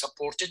highly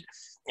supported,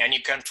 and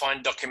you can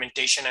find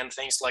documentation and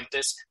things like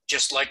this,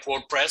 just like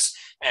WordPress.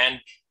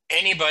 And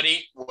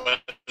anybody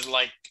with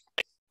like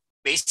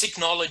basic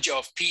knowledge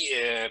of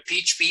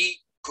PHP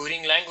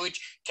coding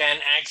language can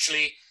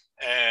actually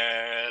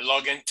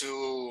log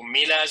into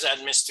MELA as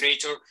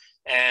administrator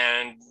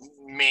and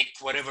make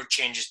whatever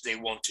changes they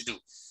want to do.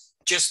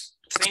 Just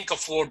think of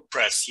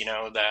WordPress, you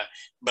know,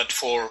 but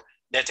for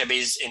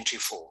database entry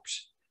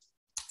forms.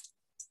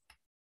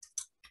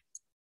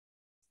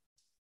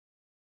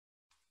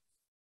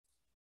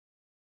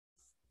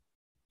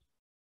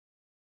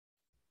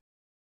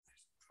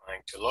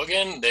 Trying to log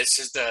in. This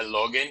is the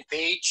login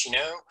page, you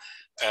know.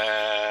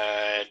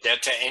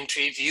 Data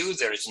entry view,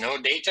 there is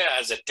no data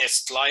as a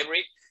test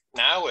library.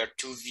 Now we're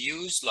two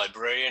views,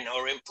 librarian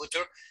or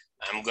inputter.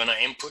 I'm gonna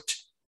input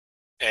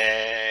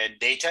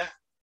data.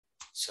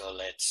 So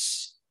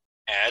let's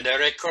add a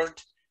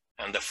record,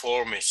 and the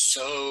form is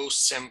so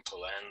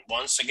simple. And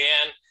once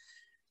again,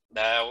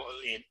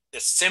 the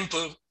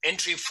simple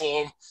entry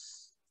form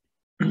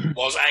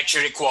was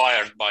actually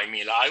required by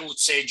MELA. I would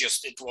say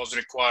just it was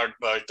required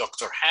by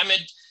Dr.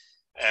 Hamid,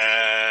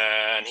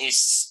 and he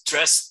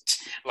stressed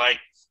like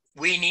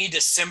we need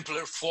a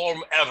simpler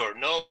form ever,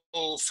 no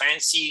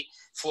fancy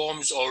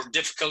forms or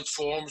difficult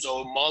forms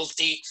or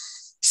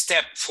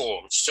multi-step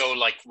forms. So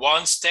like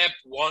one step,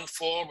 one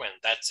form, and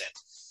that's it.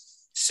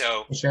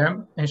 So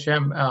Hisham,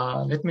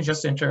 let me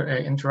just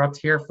interrupt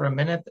here for a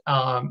minute.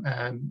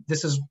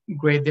 This is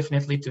great,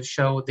 definitely, to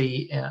show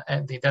the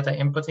data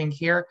inputting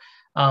here.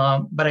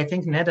 But I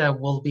think Neda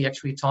will be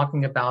actually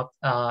talking about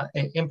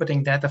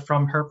inputting data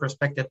from her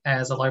perspective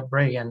as a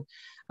librarian.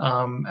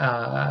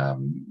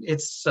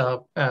 It's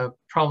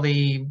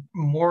probably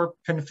more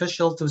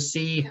beneficial to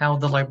see how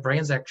the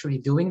librarian is actually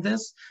doing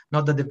this,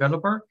 not the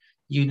developer.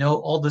 You know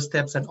all the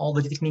steps and all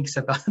the techniques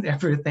about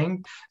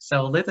everything.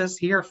 So let us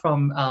hear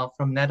from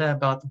Neda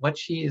about what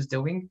she is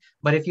doing.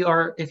 But if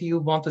you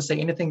want to say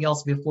anything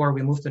else before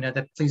we move to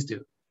Neda, please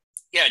do.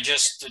 Yeah,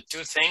 just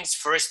two things.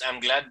 First, I'm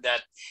glad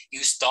that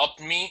you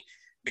stopped me,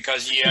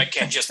 because I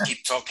can just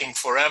keep talking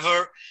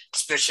forever,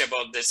 especially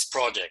about this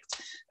project.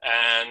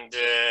 And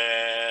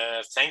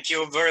thank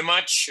you very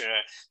much,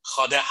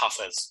 Khada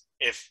Hafiz,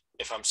 if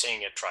I'm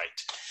saying it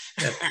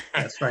right.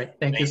 That's right.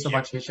 Thank you so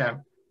much,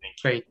 Hisham.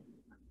 Great.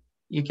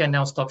 You can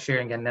now stop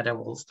sharing, and Neda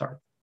will start.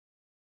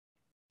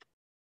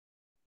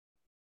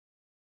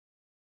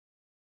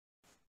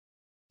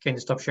 Can you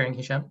stop sharing,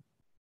 Hisham?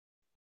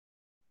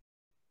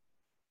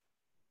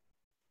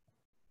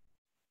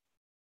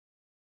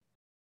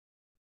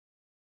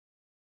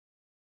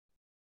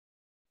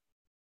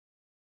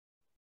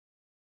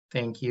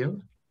 Thank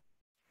you.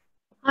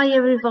 Hi,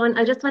 everyone.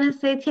 I just want to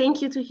say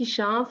thank you to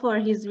Hisham for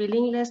his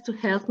willingness to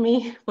help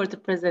me for the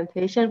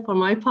presentation for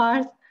my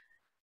part.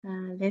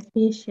 Let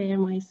me share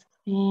my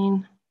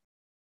screen.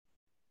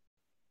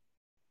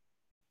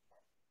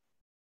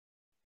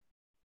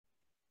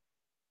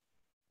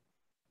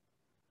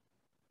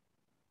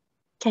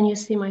 Can you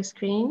see my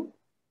screen?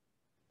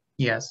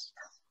 Yes.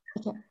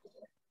 Okay.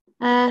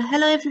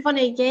 Hello, everyone.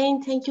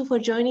 Again, thank you for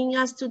joining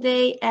us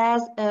today.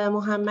 As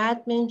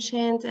Mohamed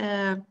mentioned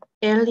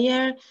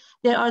earlier,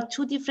 there are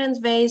two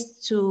different ways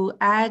to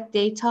add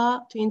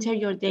data, to enter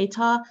your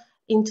data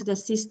into the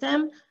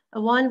system.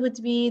 One would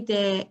be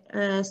the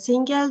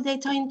single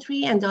data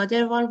entry, and the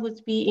other one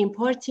would be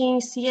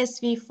importing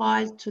CSV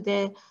file to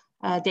the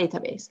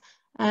database.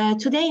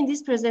 Today in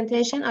this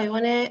presentation, I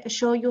want to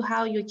show you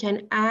how you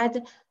can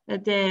add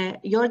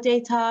your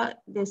data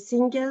the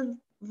single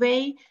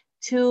way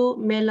to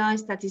MELA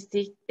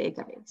Statistical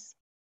Database.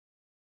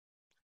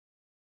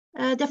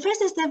 The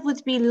first step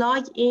would be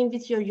log in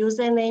with your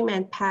username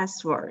and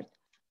password.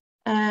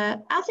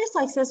 After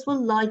successful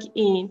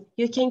login,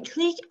 you can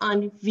click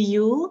on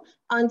View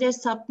on the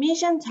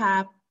Submission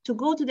tab to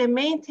go to the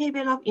main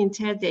table of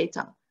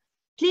Interdata.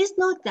 Please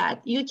note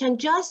that you can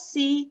just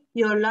see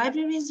your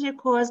library's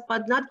records,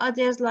 but not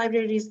others'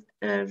 libraries'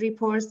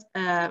 records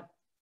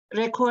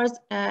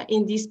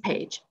in this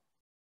page.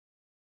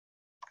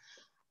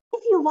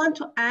 If you want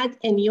to add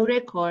a new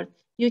record,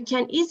 you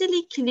can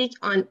easily click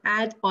on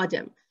Add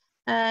button.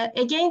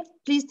 Again,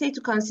 please take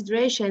into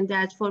consideration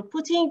that for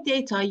putting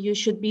data, you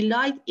should be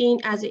logged in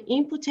as an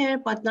inputter,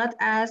 but not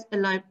as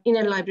in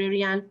a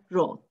librarian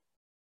role.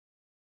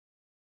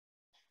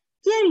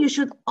 Here, you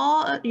should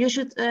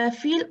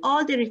fill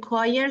all the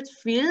required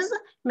fields: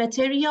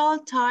 material,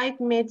 type,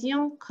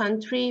 medium,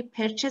 country,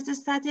 purchase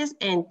status,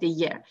 and the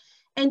year.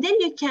 And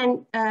then you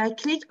can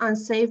click on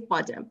Save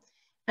button.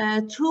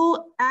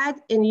 To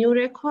add a new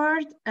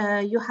record,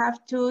 you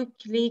have to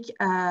click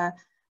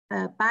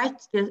back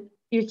to the,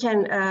 you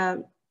can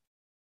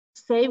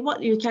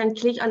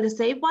click on the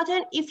Save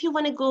button. If you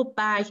want to go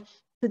back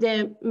to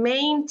the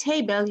main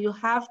table, you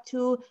have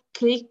to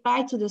click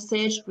back to the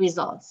search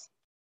results.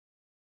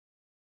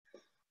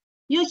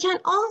 You can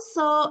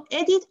also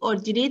edit or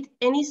delete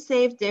any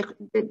saved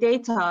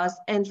data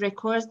and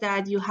records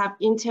that you have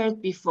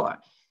entered before.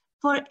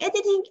 For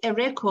editing a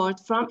record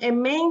from a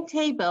main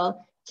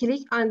table,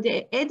 click on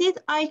the edit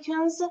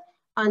icons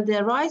on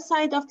the right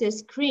side of the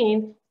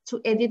screen to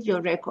edit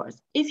your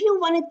records. If you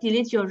want to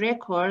delete your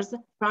records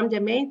from the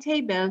main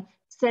table,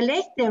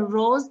 select the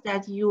rows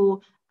that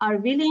you are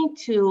willing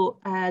to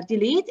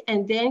delete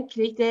and then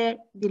click the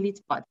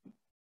delete button.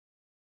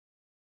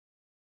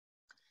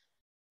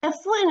 A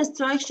full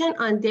instruction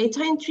on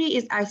data entry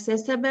is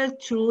accessible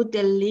through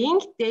the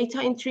link,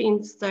 data entry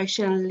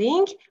instruction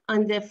link,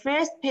 on the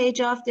first page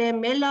of the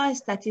MELA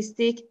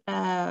Statistical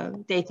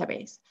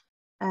Database.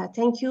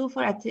 Thank you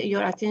for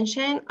your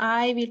attention.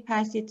 I will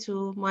pass it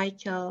to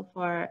Michael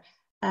for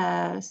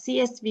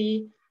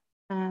CSV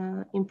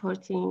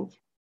importing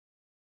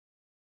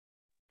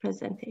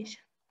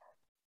presentation.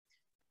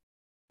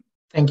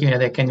 Thank you,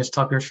 Nadia. Can you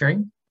stop your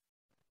sharing?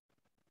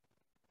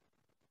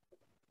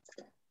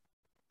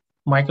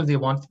 Michael, do you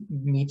want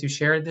me to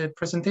share the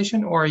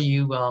presentation, or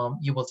you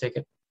will take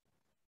it?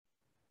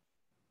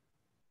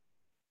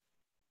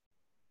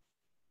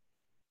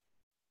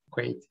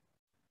 Great.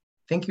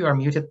 Think you are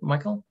muted,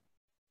 Michael.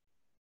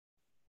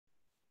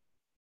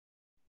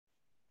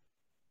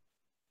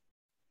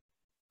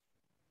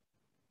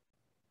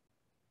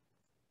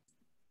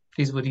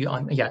 Please, would you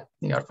on? Yeah,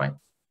 you are fine.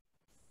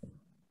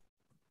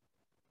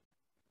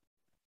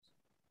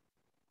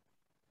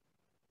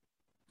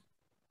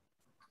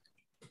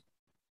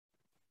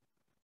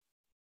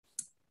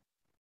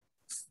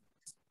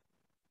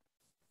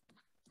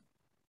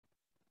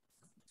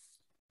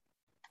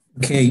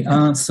 Okay,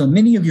 so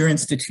many of your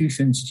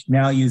institutions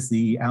now use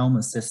the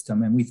ALMA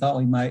system, and we thought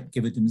we might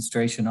give a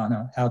demonstration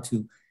on how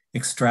to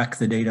extract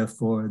the data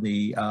for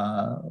the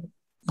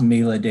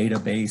MELA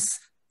database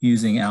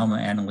using ALMA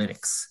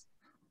analytics.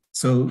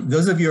 So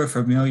those of you who are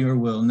familiar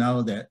will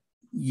know that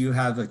you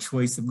have a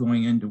choice of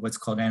going into what's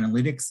called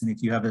analytics, and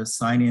if you have a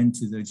sign in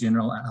to the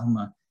general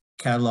ALMA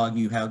catalog,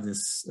 you have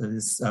this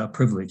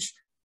privilege.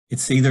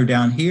 It's either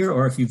down here,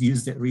 or if you've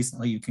used it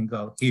recently, you can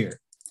go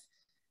here.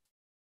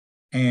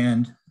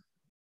 And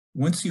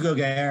once you go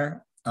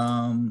there,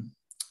 you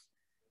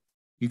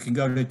can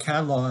go to the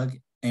catalog,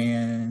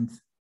 and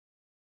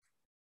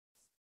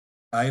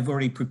I've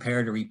already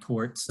prepared a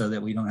report so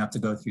that we don't have to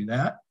go through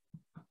that.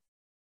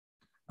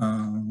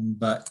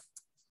 But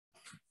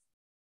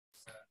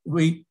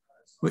we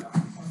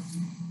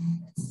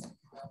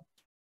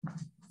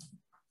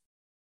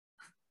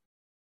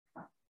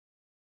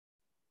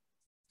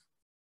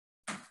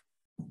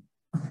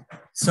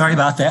sorry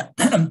about that.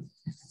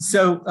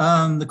 So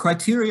the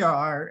criteria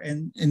are,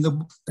 and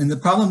the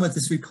problem with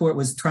this report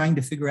was trying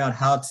to figure out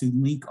how to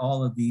link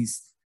all of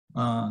these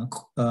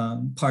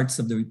parts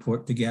of the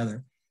report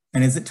together.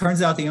 And as it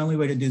turns out, the only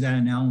way to do that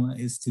in ALMA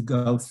is to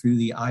go through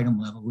the item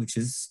level, which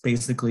is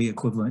basically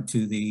equivalent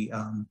to the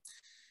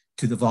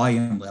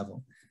volume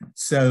level.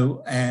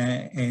 So,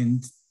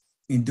 and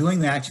in doing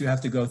that, you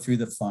have to go through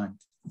the fund.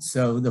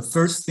 So the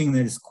first thing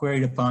that is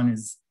queried upon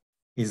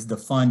is the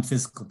fund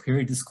physical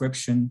period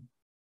description,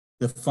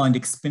 the fund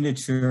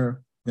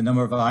expenditure, the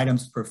number of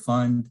items per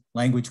fund,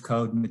 language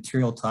code,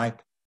 material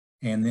type,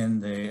 and then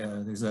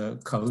there's a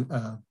code,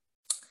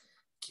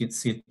 can't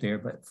see it there,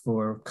 but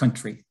for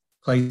country,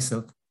 place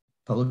of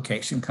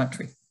publication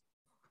country.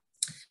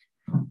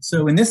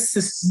 So in this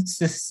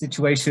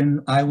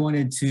situation, I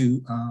wanted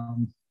to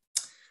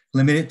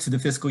limit it to the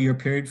fiscal year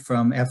period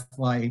from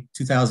FY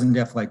 2000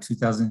 to FY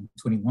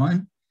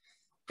 2021.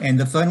 And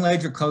the fund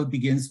ledger code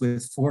begins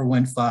with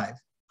 415.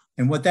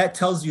 And what that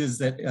tells you is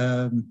that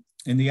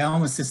in the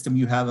ALMA system,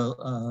 you have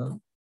a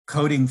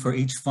coding for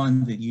each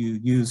fund that you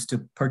use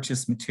to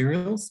purchase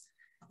materials.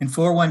 And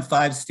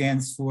 415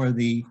 stands for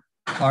the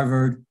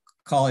Harvard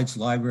College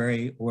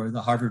Library or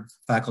the Harvard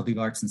Faculty of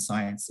Arts and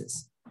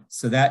Sciences.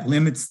 So that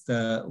limits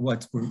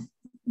what we're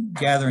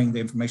gathering, the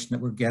information that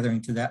we're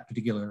gathering to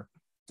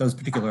those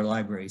particular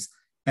libraries.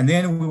 And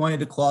then we wanted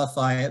to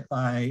qualify it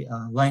by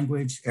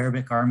language: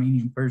 Arabic,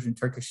 Armenian, Persian,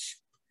 Turkish,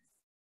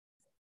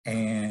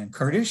 and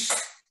Kurdish.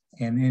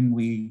 And then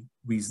we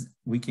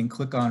can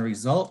click on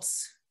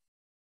results.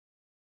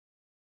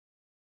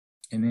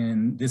 And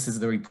then this is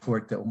the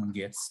report that one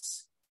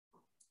gets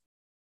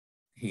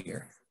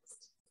here.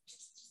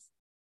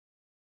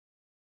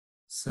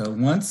 So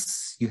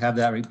once you have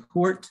that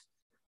report,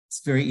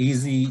 it's very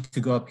easy to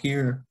go up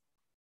here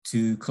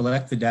to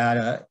collect the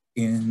data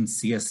in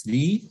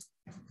CSV,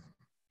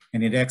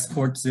 and it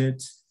exports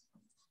it.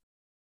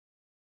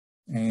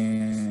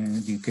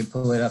 And you can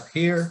pull it up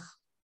here.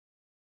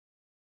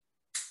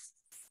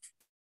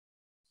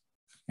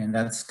 And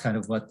that's kind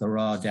of what the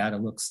raw data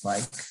looks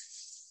like.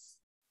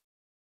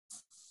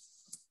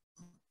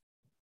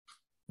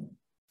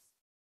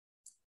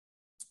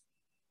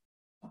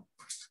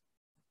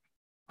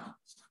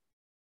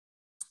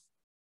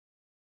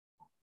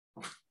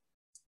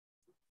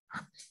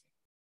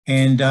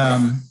 And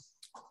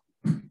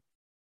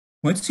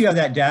once you have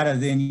that data,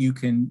 then you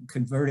can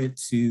convert it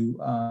to,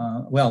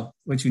 well,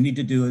 what you need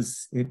to do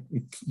is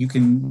you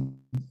can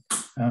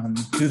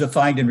do the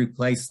find and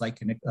replace like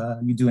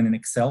you do in an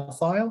Excel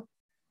file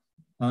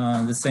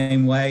the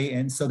same way.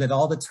 And so that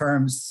all the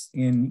terms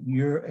in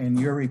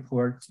your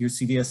report, your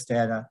CDS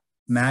data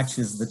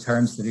matches the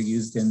terms that are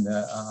used in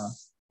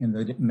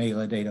the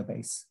MELA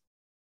database.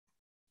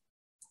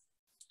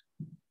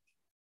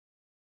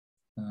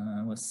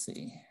 Let's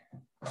see.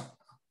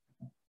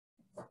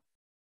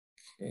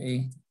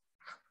 Okay,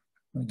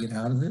 let me get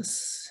out of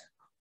this.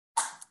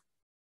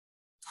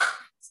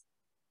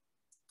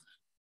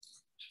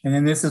 And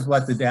then this is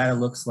what the data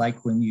looks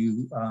like when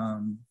you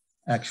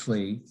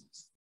actually,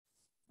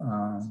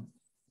 no,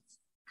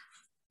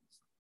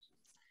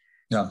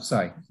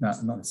 sorry,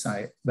 not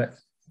site, but.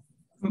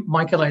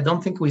 Michael, I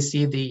don't think we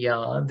see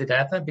the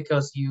data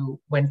because you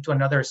went to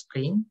another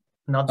screen,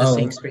 not the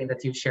same screen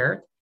that you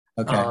shared.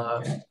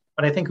 Okay.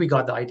 But I think we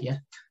got the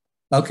idea.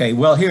 Okay,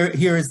 well,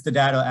 here is the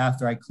data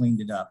after I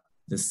cleaned it up,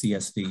 the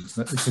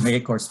CSV, to make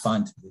it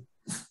correspond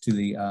to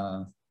the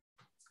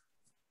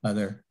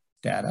other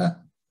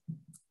data.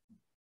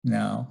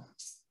 Now,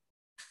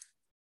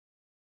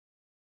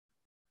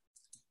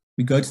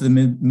 we go to the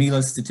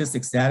MELA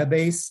Statistics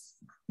Database,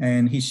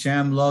 and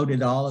Hisham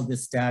loaded all of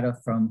this data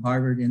from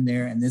Harvard in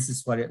there, and this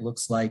is what it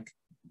looks like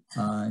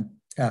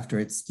after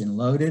it's been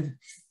loaded.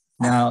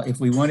 Now, if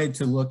we wanted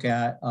to look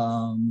at,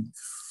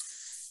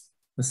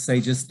 let's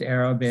say just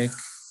Arabic,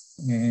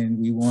 and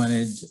we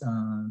wanted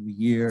the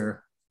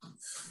year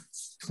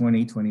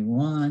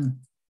 2021,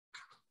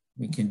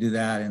 we can do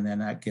that, and then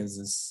that gives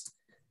us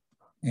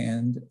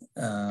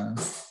a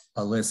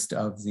list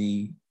of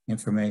the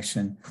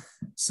information.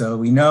 So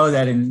we know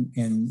that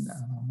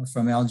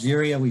from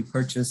Algeria, we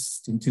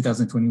purchased in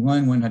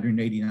 2021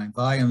 189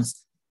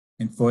 volumes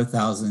and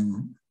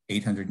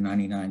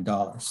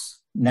 $4,899.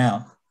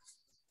 Now,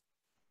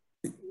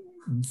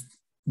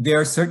 there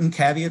are certain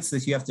caveats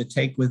that you have to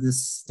take with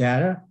this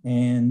data,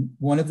 and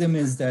one of them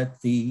is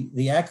that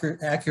the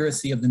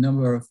accuracy of the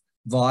number of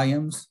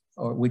volumes,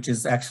 or which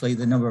is actually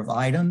the number of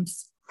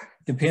items,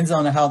 depends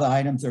on how the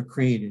items are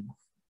created.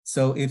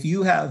 So if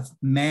you have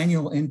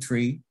manual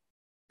entry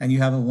and you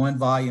have a 1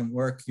 volume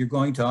work, you're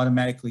going to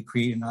automatically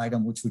create an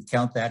item which would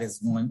count that as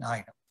 1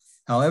 item.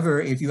 However,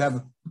 if you have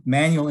a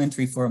manual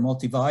entry for a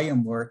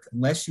multi-volume work,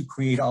 unless you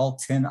create all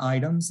 10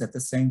 items at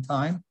the same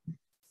time,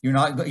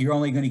 you're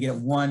only going to get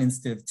 1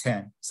 instead of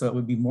 10. So it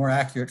would be more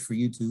accurate for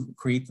you to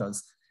create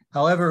those.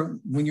 However,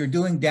 when you're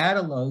doing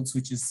data loads,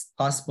 which is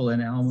possible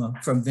in ALMA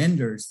from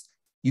vendors,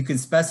 you can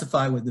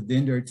specify with the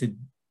vendor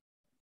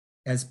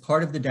as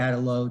part of the data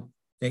load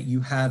that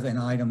you have an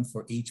item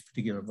for each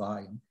particular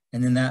volume.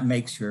 And then that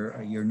makes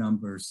your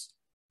numbers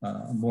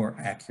more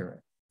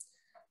accurate.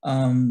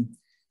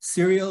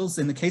 Serials,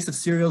 in the case of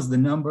serials, the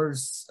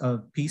numbers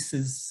of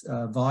pieces,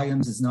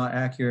 volumes is not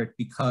accurate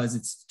because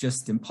it's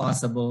just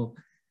impossible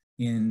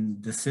in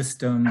the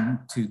system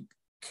to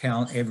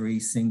count every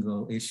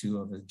single issue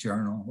of a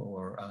journal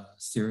or a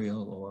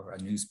serial or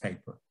a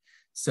newspaper.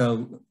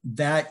 So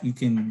that you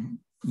can,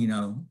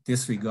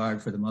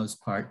 disregard for the most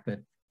part,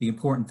 but the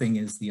important thing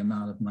is the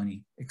amount of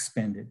money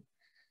expended.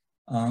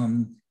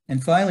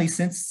 And finally,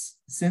 since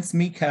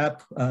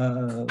MECAP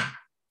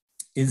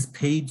is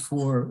paid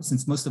for,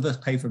 since most of us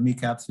pay for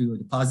MECAP through a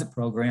deposit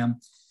program,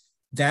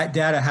 that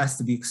data has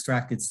to be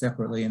extracted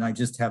separately, and I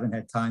just haven't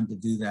had time to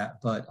do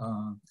that. But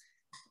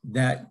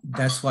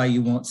that's why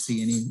you won't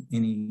see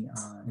any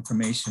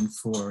information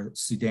for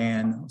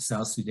Sudan,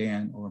 South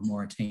Sudan, or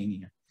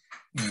Mauritania.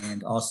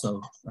 And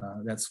also,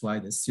 that's why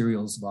the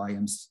serials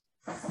volumes,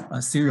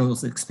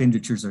 serials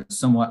expenditures are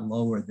somewhat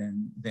lower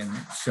than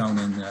shown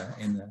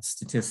in the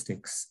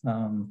statistics.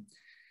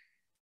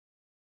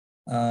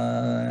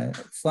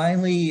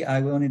 Finally,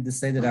 I wanted to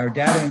say that our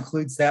data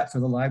includes that for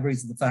the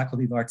libraries of the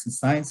Faculty of Arts and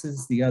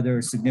Sciences. The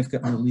other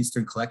significant Middle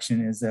Eastern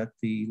collection is at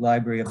the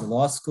Library of the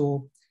Law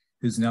School,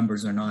 whose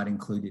numbers are not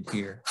included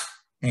here.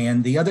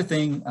 And the other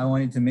thing I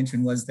wanted to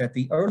mention was that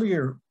the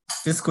earlier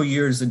fiscal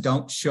years that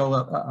don't show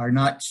up are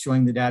not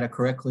showing the data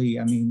correctly.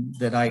 I mean,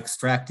 that I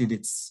extracted,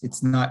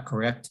 it's not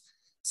correct.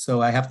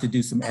 So I have to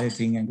do some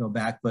editing and go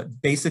back,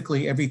 but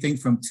basically everything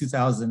from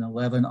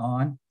 2011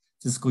 on,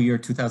 fiscal year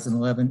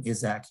 2011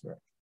 is accurate.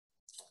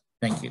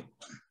 Thank you.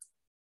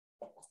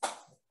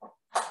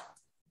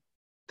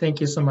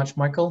 Thank you so much,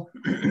 Michael.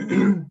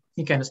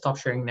 You can stop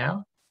sharing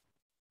now.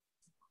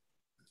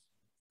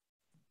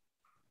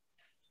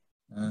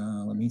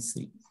 Let me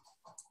see.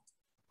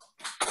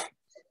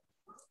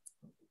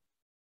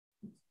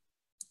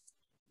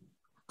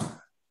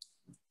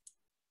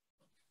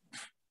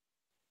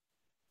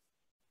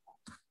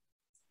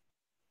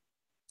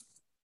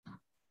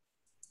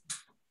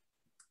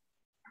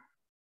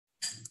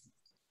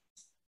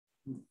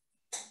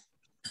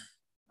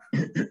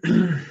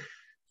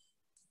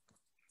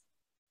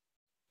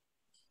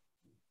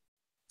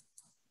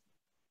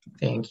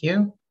 Thank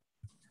you.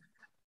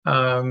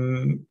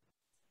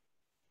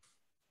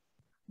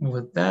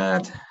 With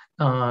that,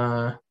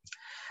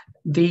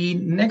 the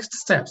next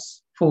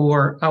steps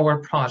for our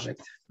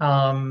project,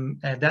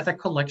 data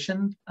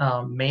collection.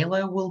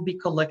 MELA will be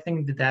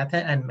collecting the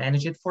data and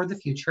manage it for the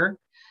future.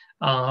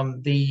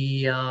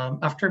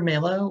 After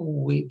MELA,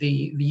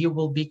 you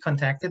will be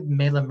contacted,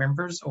 MELA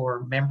members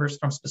or members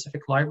from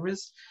specific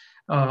libraries,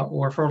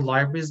 or for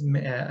libraries,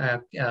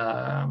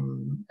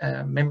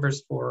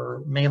 members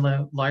for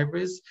MELA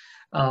libraries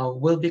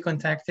will be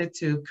contacted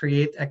to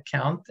create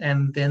account,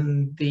 and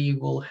then we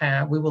will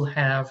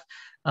have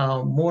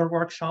more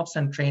workshops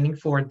and training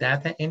for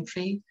data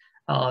entry.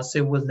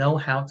 So we'll know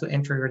how to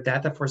enter your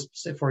data for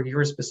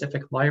your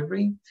specific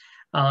library.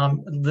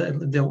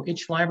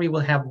 Each library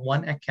will have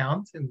one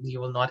account, and you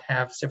will not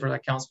have several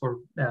accounts for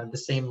the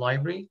same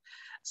library.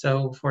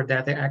 So for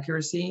data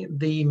accuracy,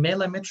 the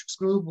MELA Metrics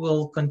Group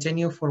will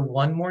continue for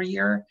 1 more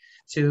year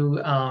to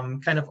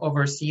kind of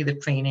oversee the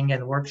training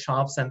and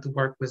workshops and to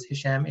work with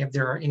Hisham if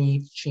there are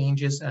any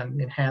changes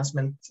and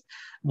enhancements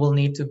will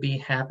need to be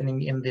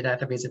happening in the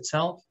database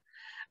itself.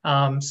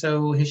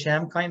 So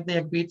Hisham kindly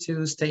agreed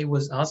to stay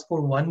with us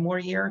for 1 more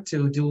year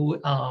to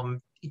do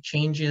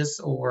changes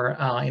or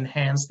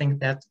enhance things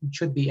that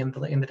should be in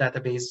the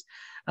database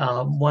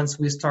once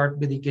we start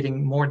really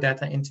getting more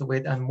data into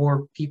it and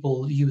more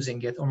people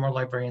using it or more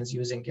librarians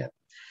using it.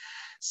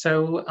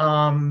 So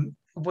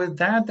with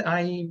that,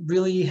 I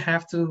really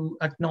have to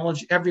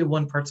acknowledge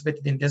everyone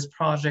participated in this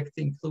project,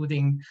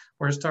 including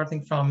we're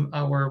starting from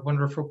our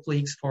wonderful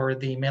colleagues for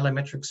the MELA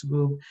Metrics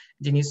Group,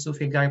 Denise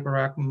Sufi, Guy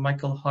Barak,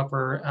 Michael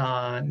Hopper,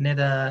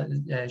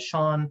 Neda,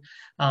 Sean,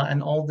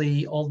 and all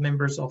the old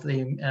members of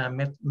the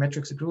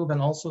Metrics Group.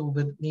 And also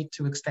would need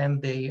to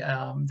extend the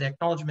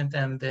acknowledgement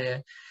and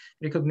the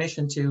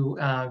recognition to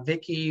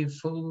Vicky,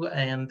 Fu,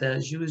 and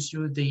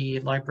Juju,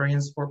 the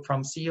librarians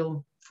from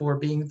SEAL, for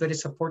being very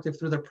supportive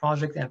through the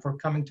project and for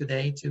coming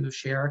today to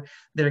share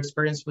their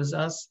experience with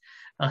us.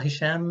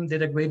 Hisham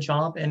did a great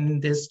job in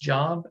this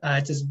job.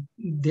 It is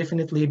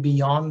definitely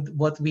beyond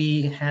what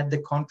we had the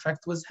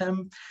contract with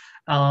him.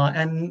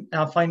 And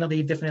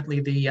finally, definitely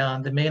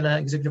the MELA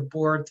Executive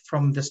Board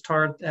from the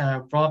start,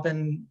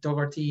 Robin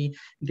Doherty,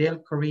 Dale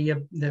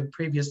Correa, the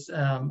previous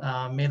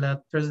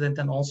MELA President,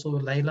 and also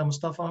Layla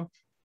Mustafa.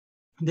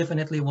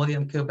 Definitely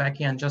William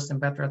Kilbacki and Justin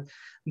Bettrat.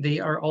 They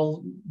are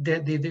all,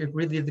 they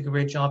really did a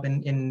great job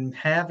in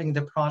having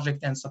the project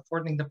and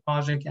supporting the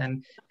project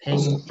and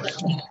paying for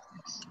it.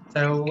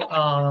 So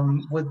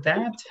with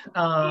that,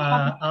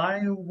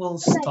 I will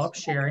stop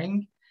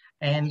sharing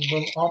and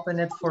we'll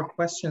open it for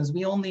questions.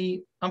 We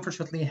only,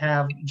 unfortunately,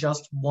 have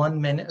just 1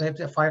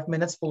 minute, 5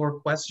 minutes for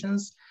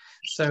questions.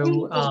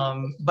 So,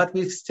 but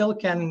we still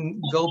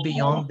can go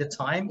beyond the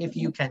time. If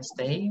you can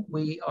stay,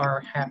 we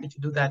are happy to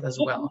do that as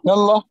well.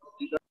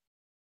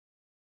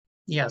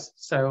 Yes,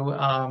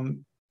 so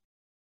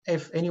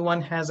if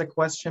anyone has a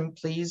question,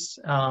 please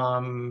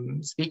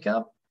speak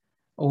up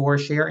or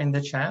share in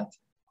the chat.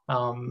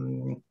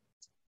 And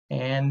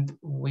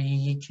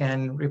we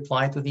can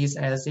reply to these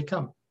as they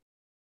come.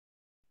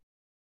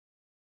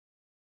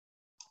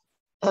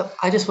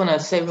 I just want to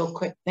say real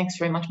quick, thanks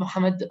very much,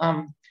 Mohamed.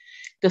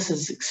 This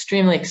is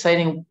extremely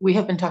exciting. We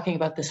have been talking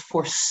about this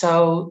for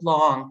so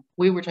long.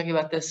 We were talking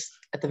about this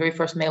at the very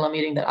first MELA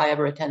meeting that I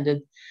ever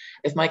attended,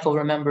 if Michael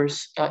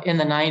remembers, in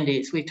the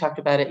 90s. We talked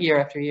about it year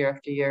after year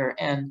after year.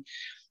 And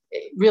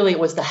really it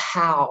was the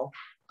how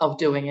of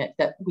doing it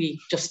that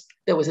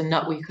there was a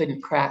nut we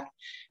couldn't crack.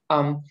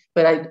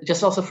 But I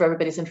just also for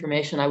everybody's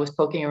information, I was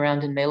poking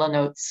around in MELA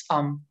notes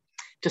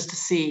just to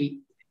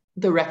see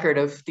the record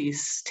of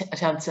these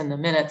attempts in the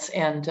minutes.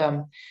 And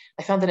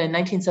I found that in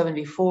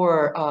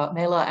 1974,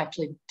 MELA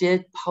actually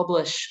did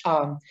publish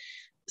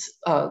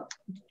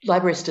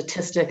library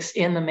statistics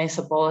in the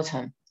MESA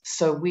Bulletin.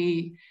 So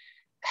we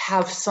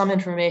have some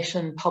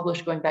information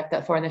published going back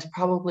that far, and there's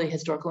probably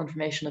historical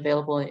information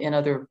available in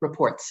other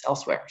reports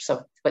elsewhere.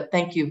 So, but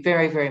thank you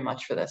very, very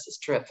much for this. It's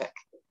terrific.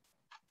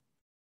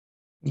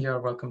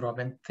 You're welcome,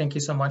 Robin. Thank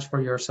you so much for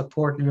your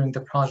support during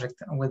the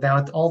project.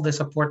 Without all the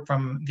support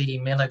from the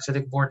MELA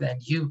Executive Board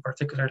and you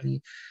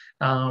particularly,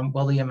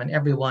 William and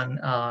everyone,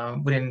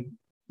 wouldn't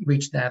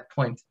reach that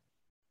point.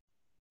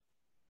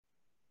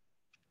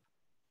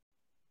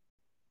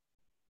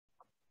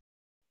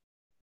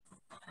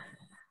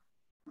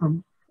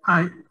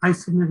 I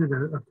submitted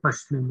a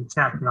question in the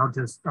chat, but I'll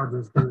just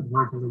do it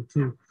verbally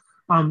too.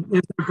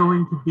 Is there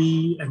going to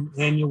be an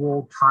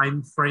annual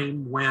time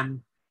frame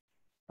when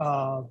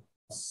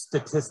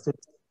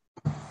statistics,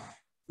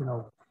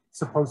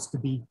 supposed to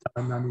be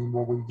done? I mean,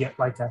 will we get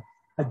like a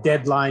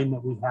deadline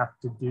that we have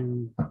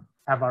to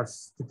have our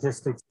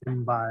statistics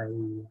in by,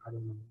 I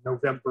don't know,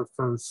 November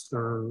 1st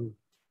or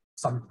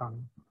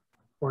sometime?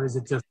 Or is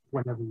it just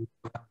whenever you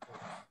do that?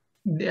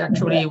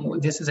 Actually,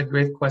 this is a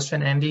great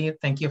question, Andy.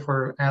 Thank you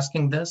for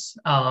asking this.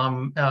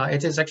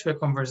 It is actually a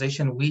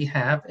conversation we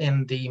have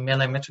in the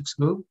MELA Metrics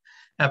Group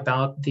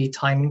about the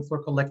timing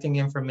for collecting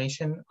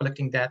information,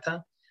 collecting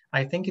data.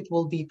 I think it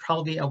will be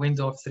probably a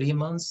window of 3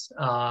 months.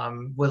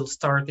 We'll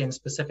start in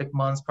specific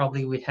months.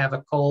 Probably we have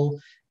a call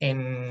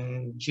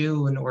in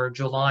June or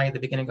July, the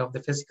beginning of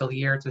the fiscal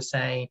year, to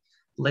say,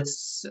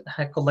 let's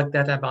collect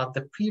data about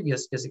the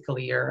previous fiscal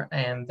year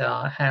and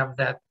have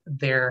that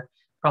there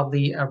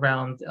probably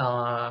around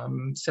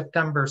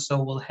September.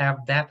 So we'll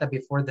have data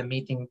before the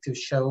meeting to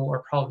show,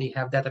 or probably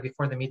have data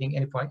before the meeting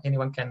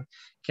anyone can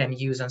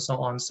use and so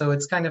on. So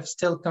it's kind of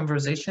still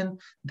conversation.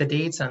 The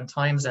dates and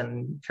times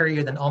and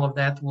period and all of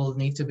that will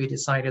need to be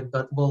decided,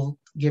 but we'll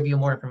give you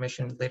more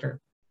information later.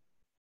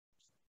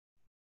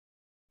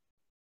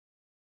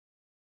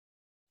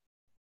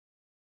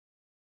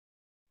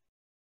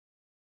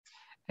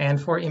 And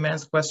for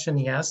Iman's question,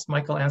 yes,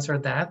 Michael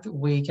answered that.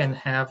 We can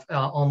have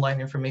online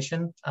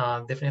information,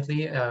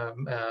 definitely,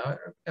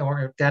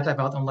 or data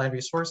about online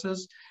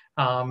resources.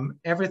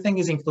 Everything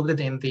is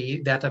included in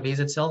the database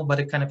itself, but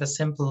it's kind of a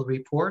simple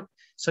report.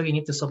 So you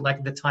need to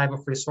select the type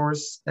of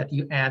resource that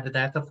you add the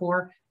data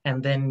for,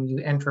 and then you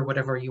enter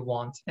whatever you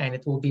want, and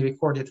it will be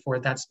recorded for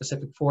that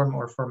specific form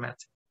or format.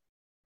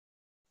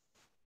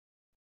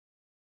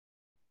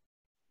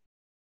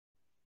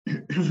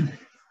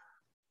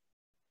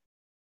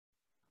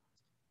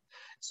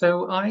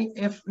 So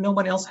if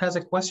nobody else has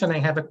a question, I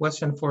have a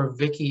question for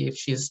Vicky, if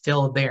she's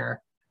still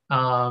there.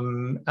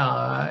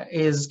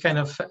 Is kind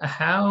of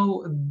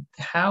how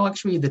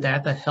actually the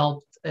data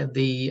helped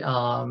the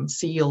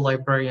CEL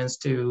librarians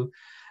to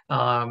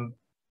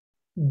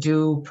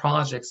do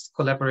projects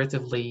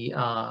collaboratively,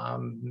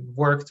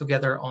 work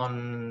together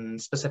on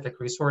specific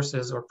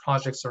resources or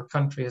projects or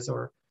countries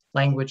or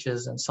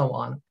languages and so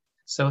on.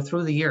 So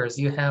through the years,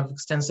 you have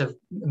extensive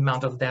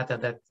amount of data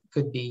that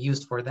could be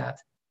used for that.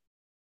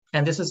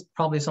 And this is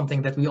probably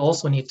something that we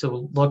also need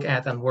to look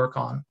at and work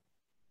on.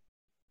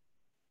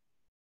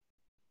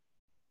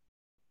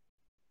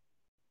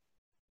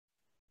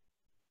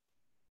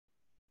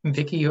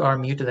 Vicky, you are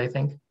muted, I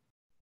think.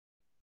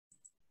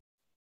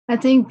 I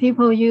think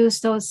people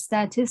use those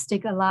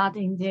statistics a lot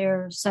in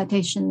their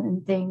citation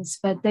and things,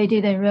 but they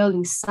didn't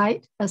really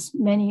cite as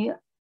many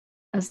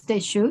as they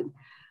should,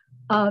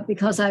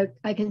 because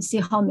I can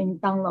see how many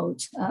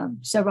downloads,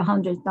 several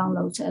hundred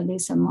downloads at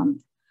least a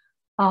month.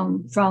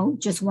 From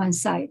just one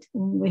site.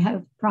 We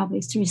have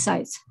probably 3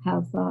 sites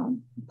have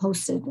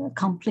posted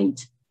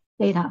complete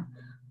data.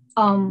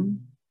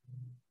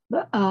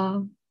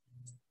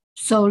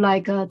 So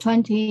like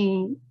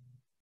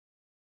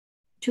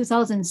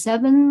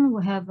 2007,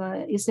 we have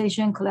East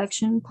Asian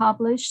collection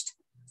published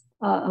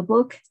a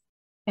book,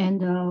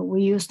 and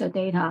we use the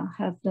data,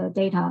 have the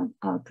data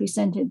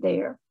presented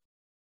there,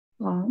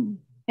 and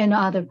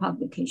other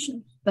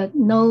publications, but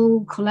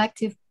no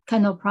collective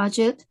kind of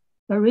project.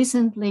 But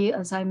recently,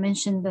 as I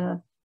mentioned,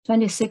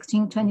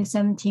 2016,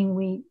 2017,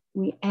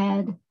 we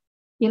add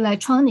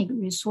electronic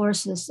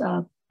resources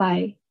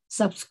by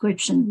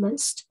subscription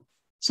list.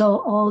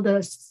 So all the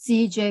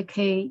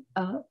CJK,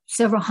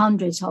 several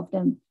hundreds of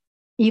them,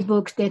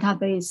 ebook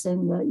database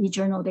and the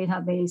e-journal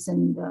database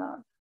and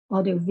the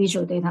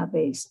audiovisual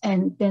database.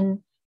 And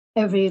then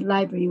every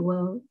library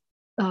will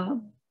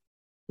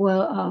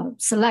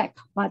select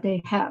what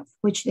they have,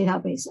 which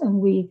database, and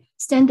we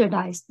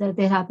standardize the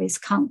database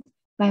count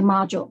by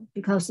module,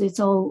 because it's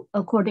all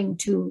according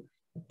to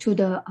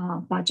the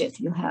budget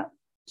you have.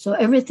 So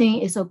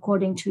everything is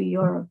according to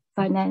your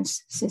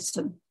finance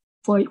system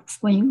for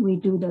when we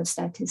do the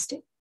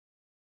statistic.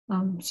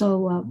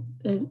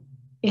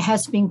 It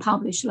has been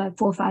published like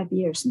 4 or 5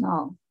 years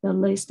now, the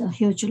list, a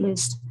huge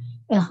list,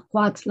 and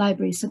what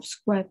library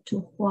subscribe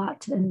to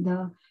what, and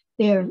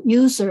their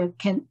user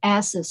can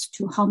access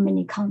to how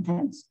many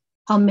contents,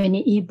 how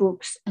many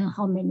ebooks, and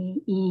how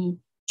many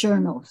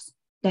e-journals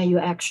that you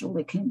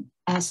actually can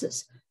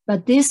access.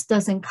 But this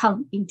doesn't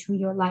count into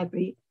your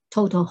library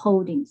total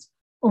holdings.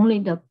 Only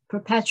the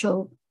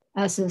perpetual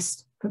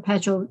access,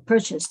 perpetual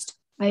purchased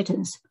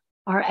items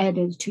are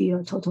added to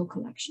your total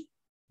collection.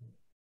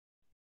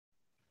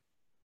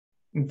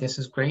 This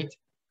is great.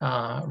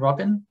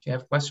 Robin, do you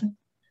have a question?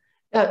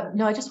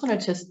 No, I just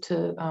wanted to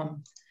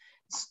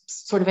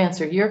sort of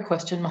answer your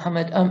question,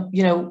 Mohamed.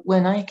 You know,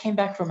 when I came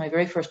back from my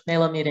very first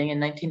MELA meeting in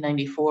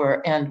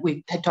 1994, and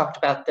we had talked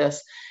about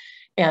this,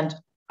 and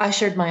I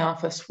shared my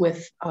office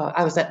with,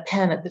 I was at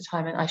Penn at the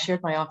time, and I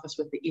shared my office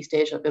with the East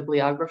Asia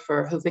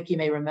bibliographer, who Vicky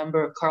may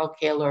remember, Carl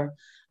Kaler,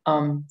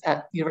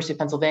 at University of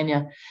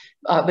Pennsylvania.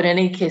 But in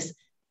any case,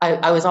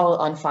 I was all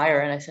on fire,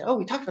 and I said, oh,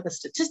 we talked about the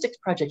statistics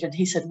project. And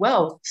he said,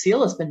 well,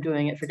 CEL has been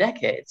doing it for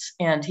decades.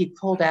 And he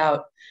pulled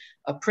out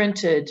a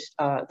printed,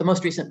 the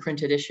most recent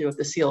printed issue of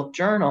the CEL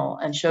journal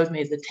and showed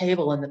me the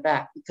table in the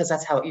back, because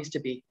that's how it used to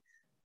be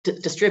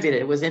distributed.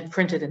 It was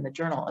printed in the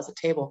journal as a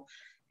table.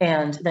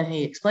 And then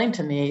he explained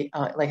to me,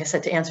 like I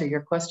said, to answer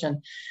your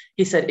question,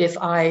 he said, if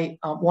I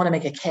want to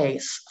make a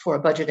case for a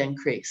budget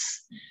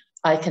increase,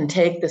 I can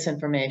take this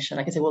information.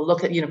 I can say, well,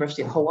 look at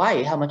University of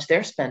Hawaii, how much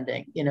they're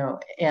spending, you know,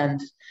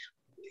 and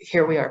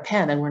here we are,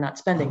 Penn, and we're not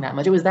spending that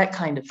much. It was that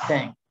kind of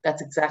thing.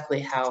 That's exactly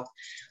how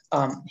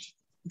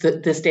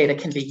this data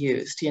can be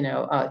used, you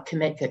know, to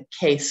make a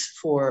case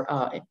for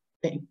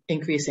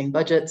increasing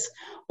budgets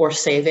or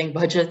saving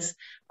budgets.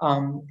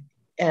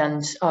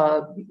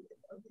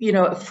 You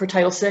know, for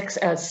Title VI,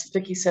 as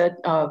Vicky said,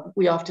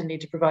 we often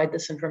need to provide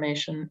this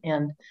information,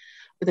 and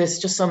there's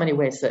just so many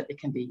ways that it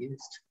can be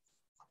used.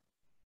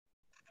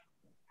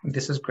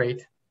 This is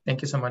great.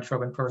 Thank you so much,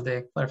 Robin, for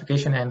the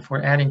clarification and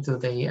for adding to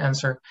the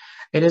answer.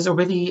 It is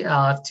already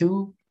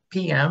 2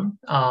 p.m.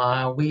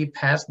 We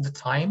passed the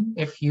time.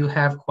 If you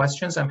have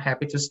questions, I'm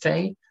happy to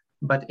stay.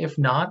 But if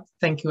not,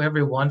 thank you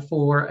everyone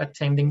for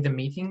attending the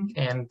meeting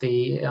and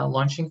the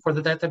launching for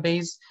the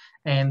database,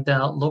 and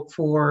look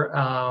for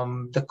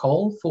the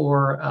call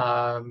for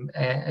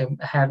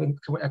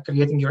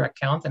creating your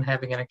account and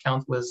having an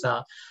account with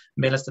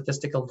MELA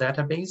Statistical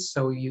Database,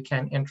 so you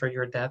can enter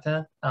your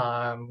data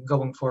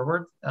going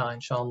forward,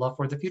 inshallah,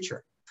 for the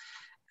future.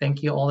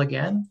 Thank you all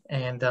again,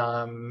 and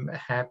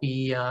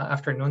happy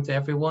afternoon to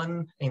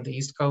everyone in the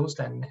East Coast,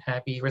 and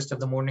happy rest of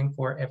the morning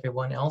for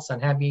everyone else,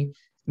 and happy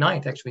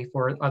night actually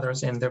for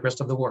others in the rest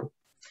of the world.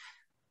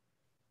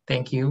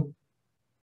 Thank you.